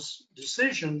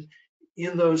decision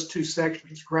in those two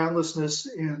sections, groundlessness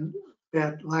and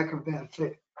lack of bad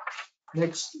faith.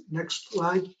 Next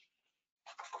slide.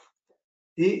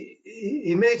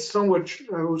 He made somewhat,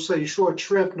 I would say, short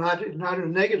shrift, not in a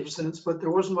negative sense, but there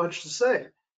wasn't much to say.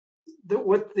 That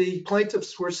what the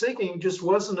plaintiffs were seeking just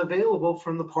wasn't available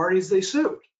from the parties they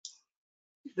sued.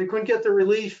 They couldn't get the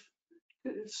relief,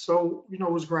 so it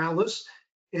was groundless.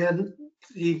 And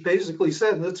he basically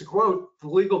said, and that's a quote, "The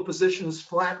legal position is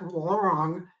flat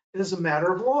wrong as a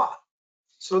matter of law."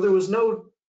 So it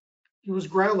was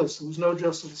groundless. There was no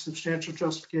substantial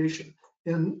justification.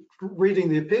 And reading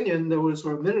the opinion, or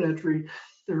a minute entry,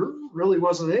 there really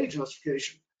wasn't any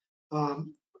justification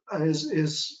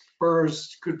as far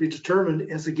as could be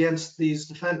determined as against these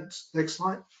defendants. Next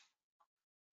slide.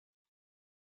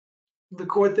 The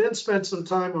court then spent some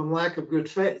time on lack of good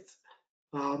faith.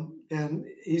 And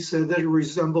he said that it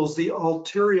resembles the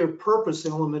ulterior purpose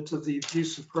element of the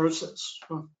abusive process.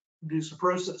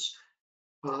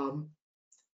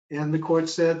 And the court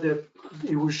said that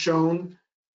it was shown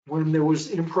when there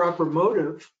was improper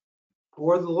motive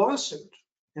for the lawsuit,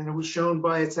 and it was shown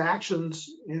by its actions,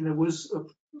 and it was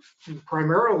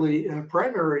primary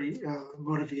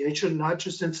motivation, not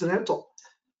just incidental.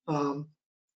 And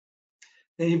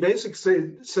he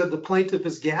basically said the plaintiff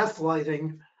is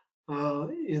gaslighting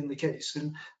in the case.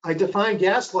 And I define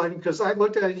gaslighting because I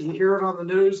looked at it, you hear it on the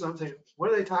news, and I'm thinking,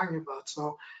 what are they talking about?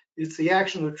 So it's the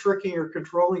action of tricking or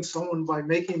controlling someone by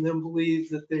making them believe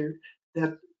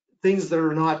that things that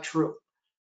are not true.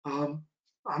 I'm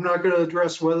not going to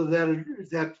address whether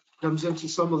that comes into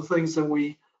some of the things that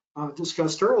we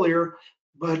discussed earlier,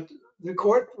 but the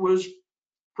court was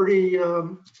pretty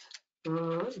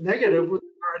negative with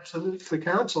regard to the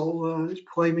counsel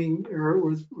claiming, or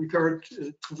with regard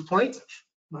to the plaintiff,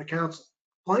 my counsel,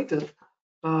 plaintiff,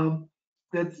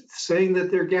 that saying that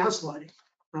they're gaslighting,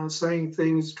 saying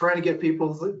things, trying to get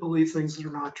people to believe things that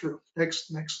are not true.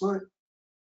 Next slide.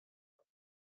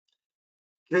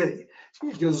 Okay,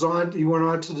 he went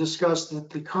on to discuss that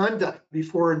the conduct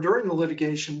before and during the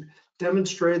litigation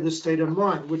demonstrated the state of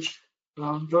mind, which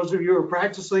those of you who are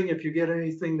practicing, if you get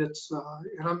anything that's,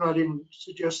 and I'm not even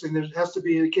suggesting that it has to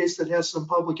be a case that has some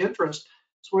public interest,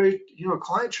 it's why,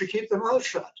 clients should keep their mouth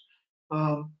shut.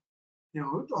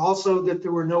 Also that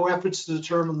there were no efforts to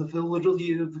determine the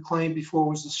validity of the claim before it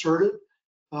was asserted.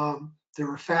 There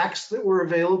were facts that were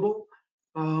available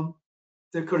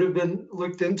that could have been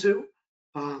looked into.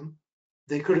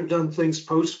 They could have done things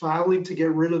post-filing to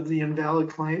get rid of the invalid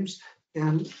claims,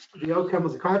 and the outcome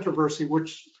of the controversy,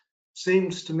 which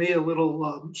seems to me a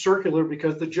little circular,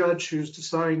 because the judge who's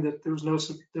deciding that there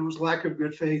was lack of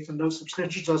good faith and no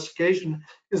substantial justification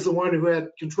is the one who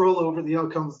had control over the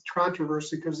outcome of the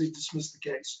controversy because he dismissed the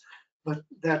case. But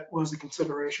that was a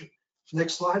consideration.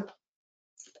 Next slide.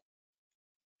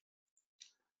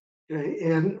 Okay,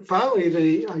 and finally,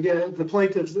 the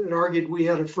plaintiff had argued we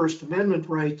had a First Amendment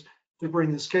right to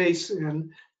bring this case,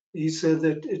 and he said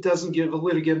that it doesn't give a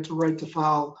litigant the right to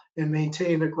file and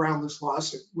maintain a groundless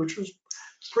lawsuit, which was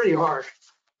pretty harsh.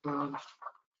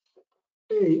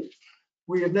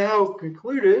 We have now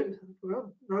concluded,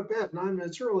 well, not bad, 9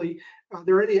 minutes early. Are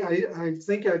there any, I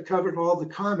think I covered all the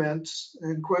comments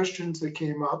and questions that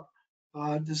came up.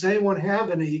 Does anyone have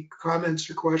any comments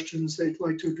or questions they'd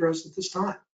like to address at this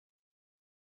time?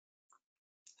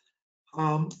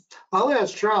 I'll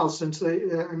ask Charles, since I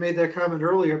made that comment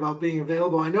earlier about being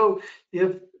available. I know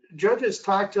if judges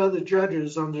talk to other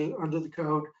judges under the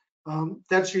code,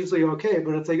 that's usually okay.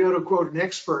 But if they go to quote an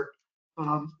expert,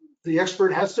 the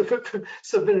expert has to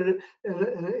submit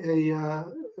a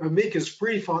amicus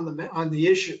brief on the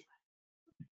issue.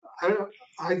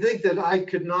 I think that I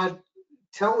could not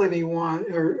tell anyone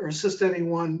or assist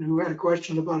anyone who had a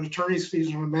question about attorney's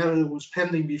fees on a matter that was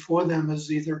pending before them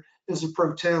as either as a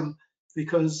pro tem,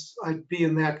 because I'd be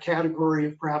in that category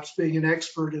of perhaps being an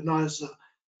expert and not as a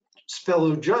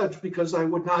fellow judge, because I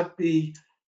would not be,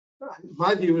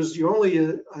 my view is you're only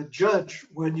a judge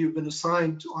when you've been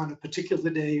assigned on a particular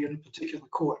day in a particular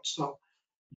court. So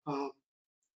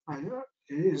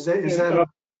is that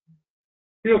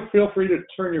Feel free to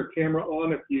turn your camera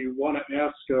on if you want to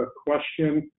ask a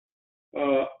question.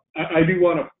 I do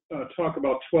want to talk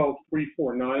about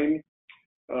 12349.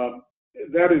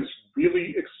 That is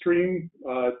really extreme.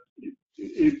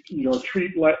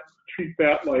 Treat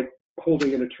that like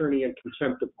holding an attorney in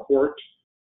contempt of court.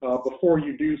 Before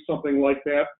you do something like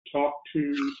that, talk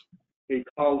to a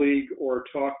colleague or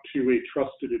talk to a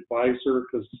trusted advisor,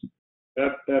 because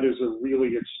that is a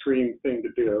really extreme thing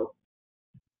to do.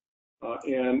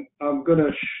 And I'm going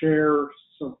to share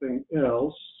something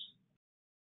else.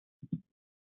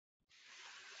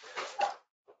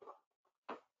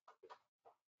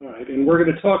 All right, and we're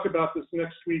going to talk about this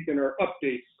next week in our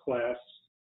updates class.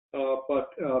 House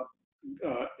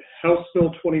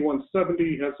Bill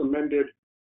 2170 has amended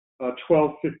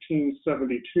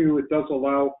 121572. It does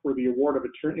allow for the award of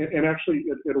attorney, and actually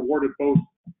it awarded both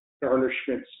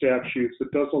garnishment statutes.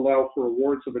 It does allow for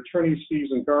awards of attorney's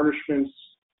fees and garnishments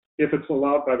if it's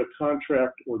allowed by the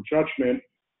contract or judgment.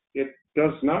 It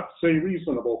does not say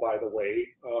reasonable, by the way.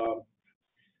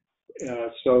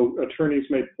 So attorneys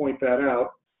may point that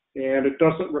out. And it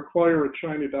doesn't require a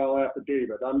China doll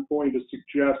affidavit. I'm going to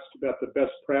suggest that the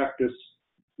best practice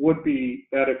would be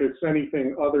that if it's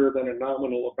anything other than a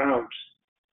nominal amount,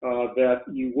 that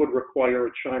you would require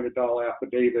a China doll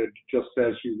affidavit just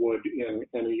as you would in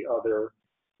any other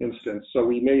instance. So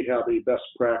we may have a best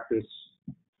practice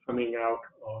coming out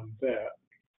on that.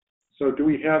 So do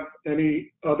we have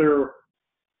any other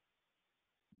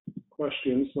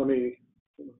questions?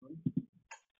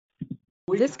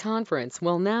 This conference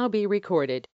will now be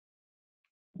recorded.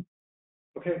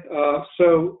 Okay,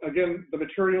 so again, the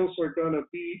materials are going to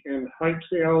be in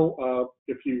Hightail.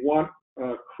 If you want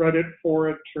credit for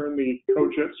it, turn the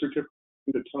COJET certificate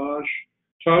into Taj.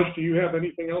 Taj, do you have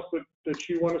anything else that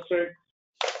you want to say?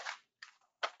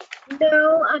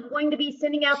 No, I'm going to be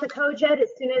sending out the COJET as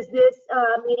soon as this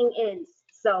meeting ends.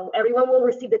 So everyone will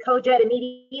receive the COJET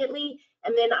immediately,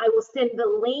 and then I will send the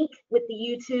link with the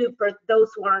YouTube for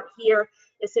those who aren't here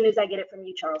as soon as I get it from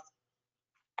you, Charles.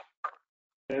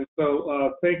 And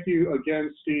so thank you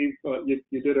again, Steve. You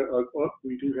did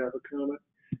we do have a comment.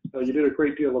 You did a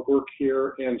great deal of work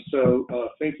here, and so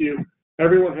thank you.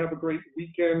 Everyone have a great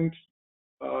weekend.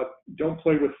 Don't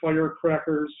play with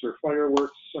firecrackers or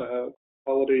fireworks.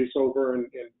 Holidays over,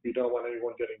 and we don't want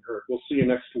anyone getting hurt. We'll see you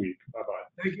next week.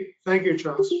 Bye-bye. Thank you,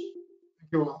 Charles.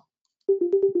 Thank you all.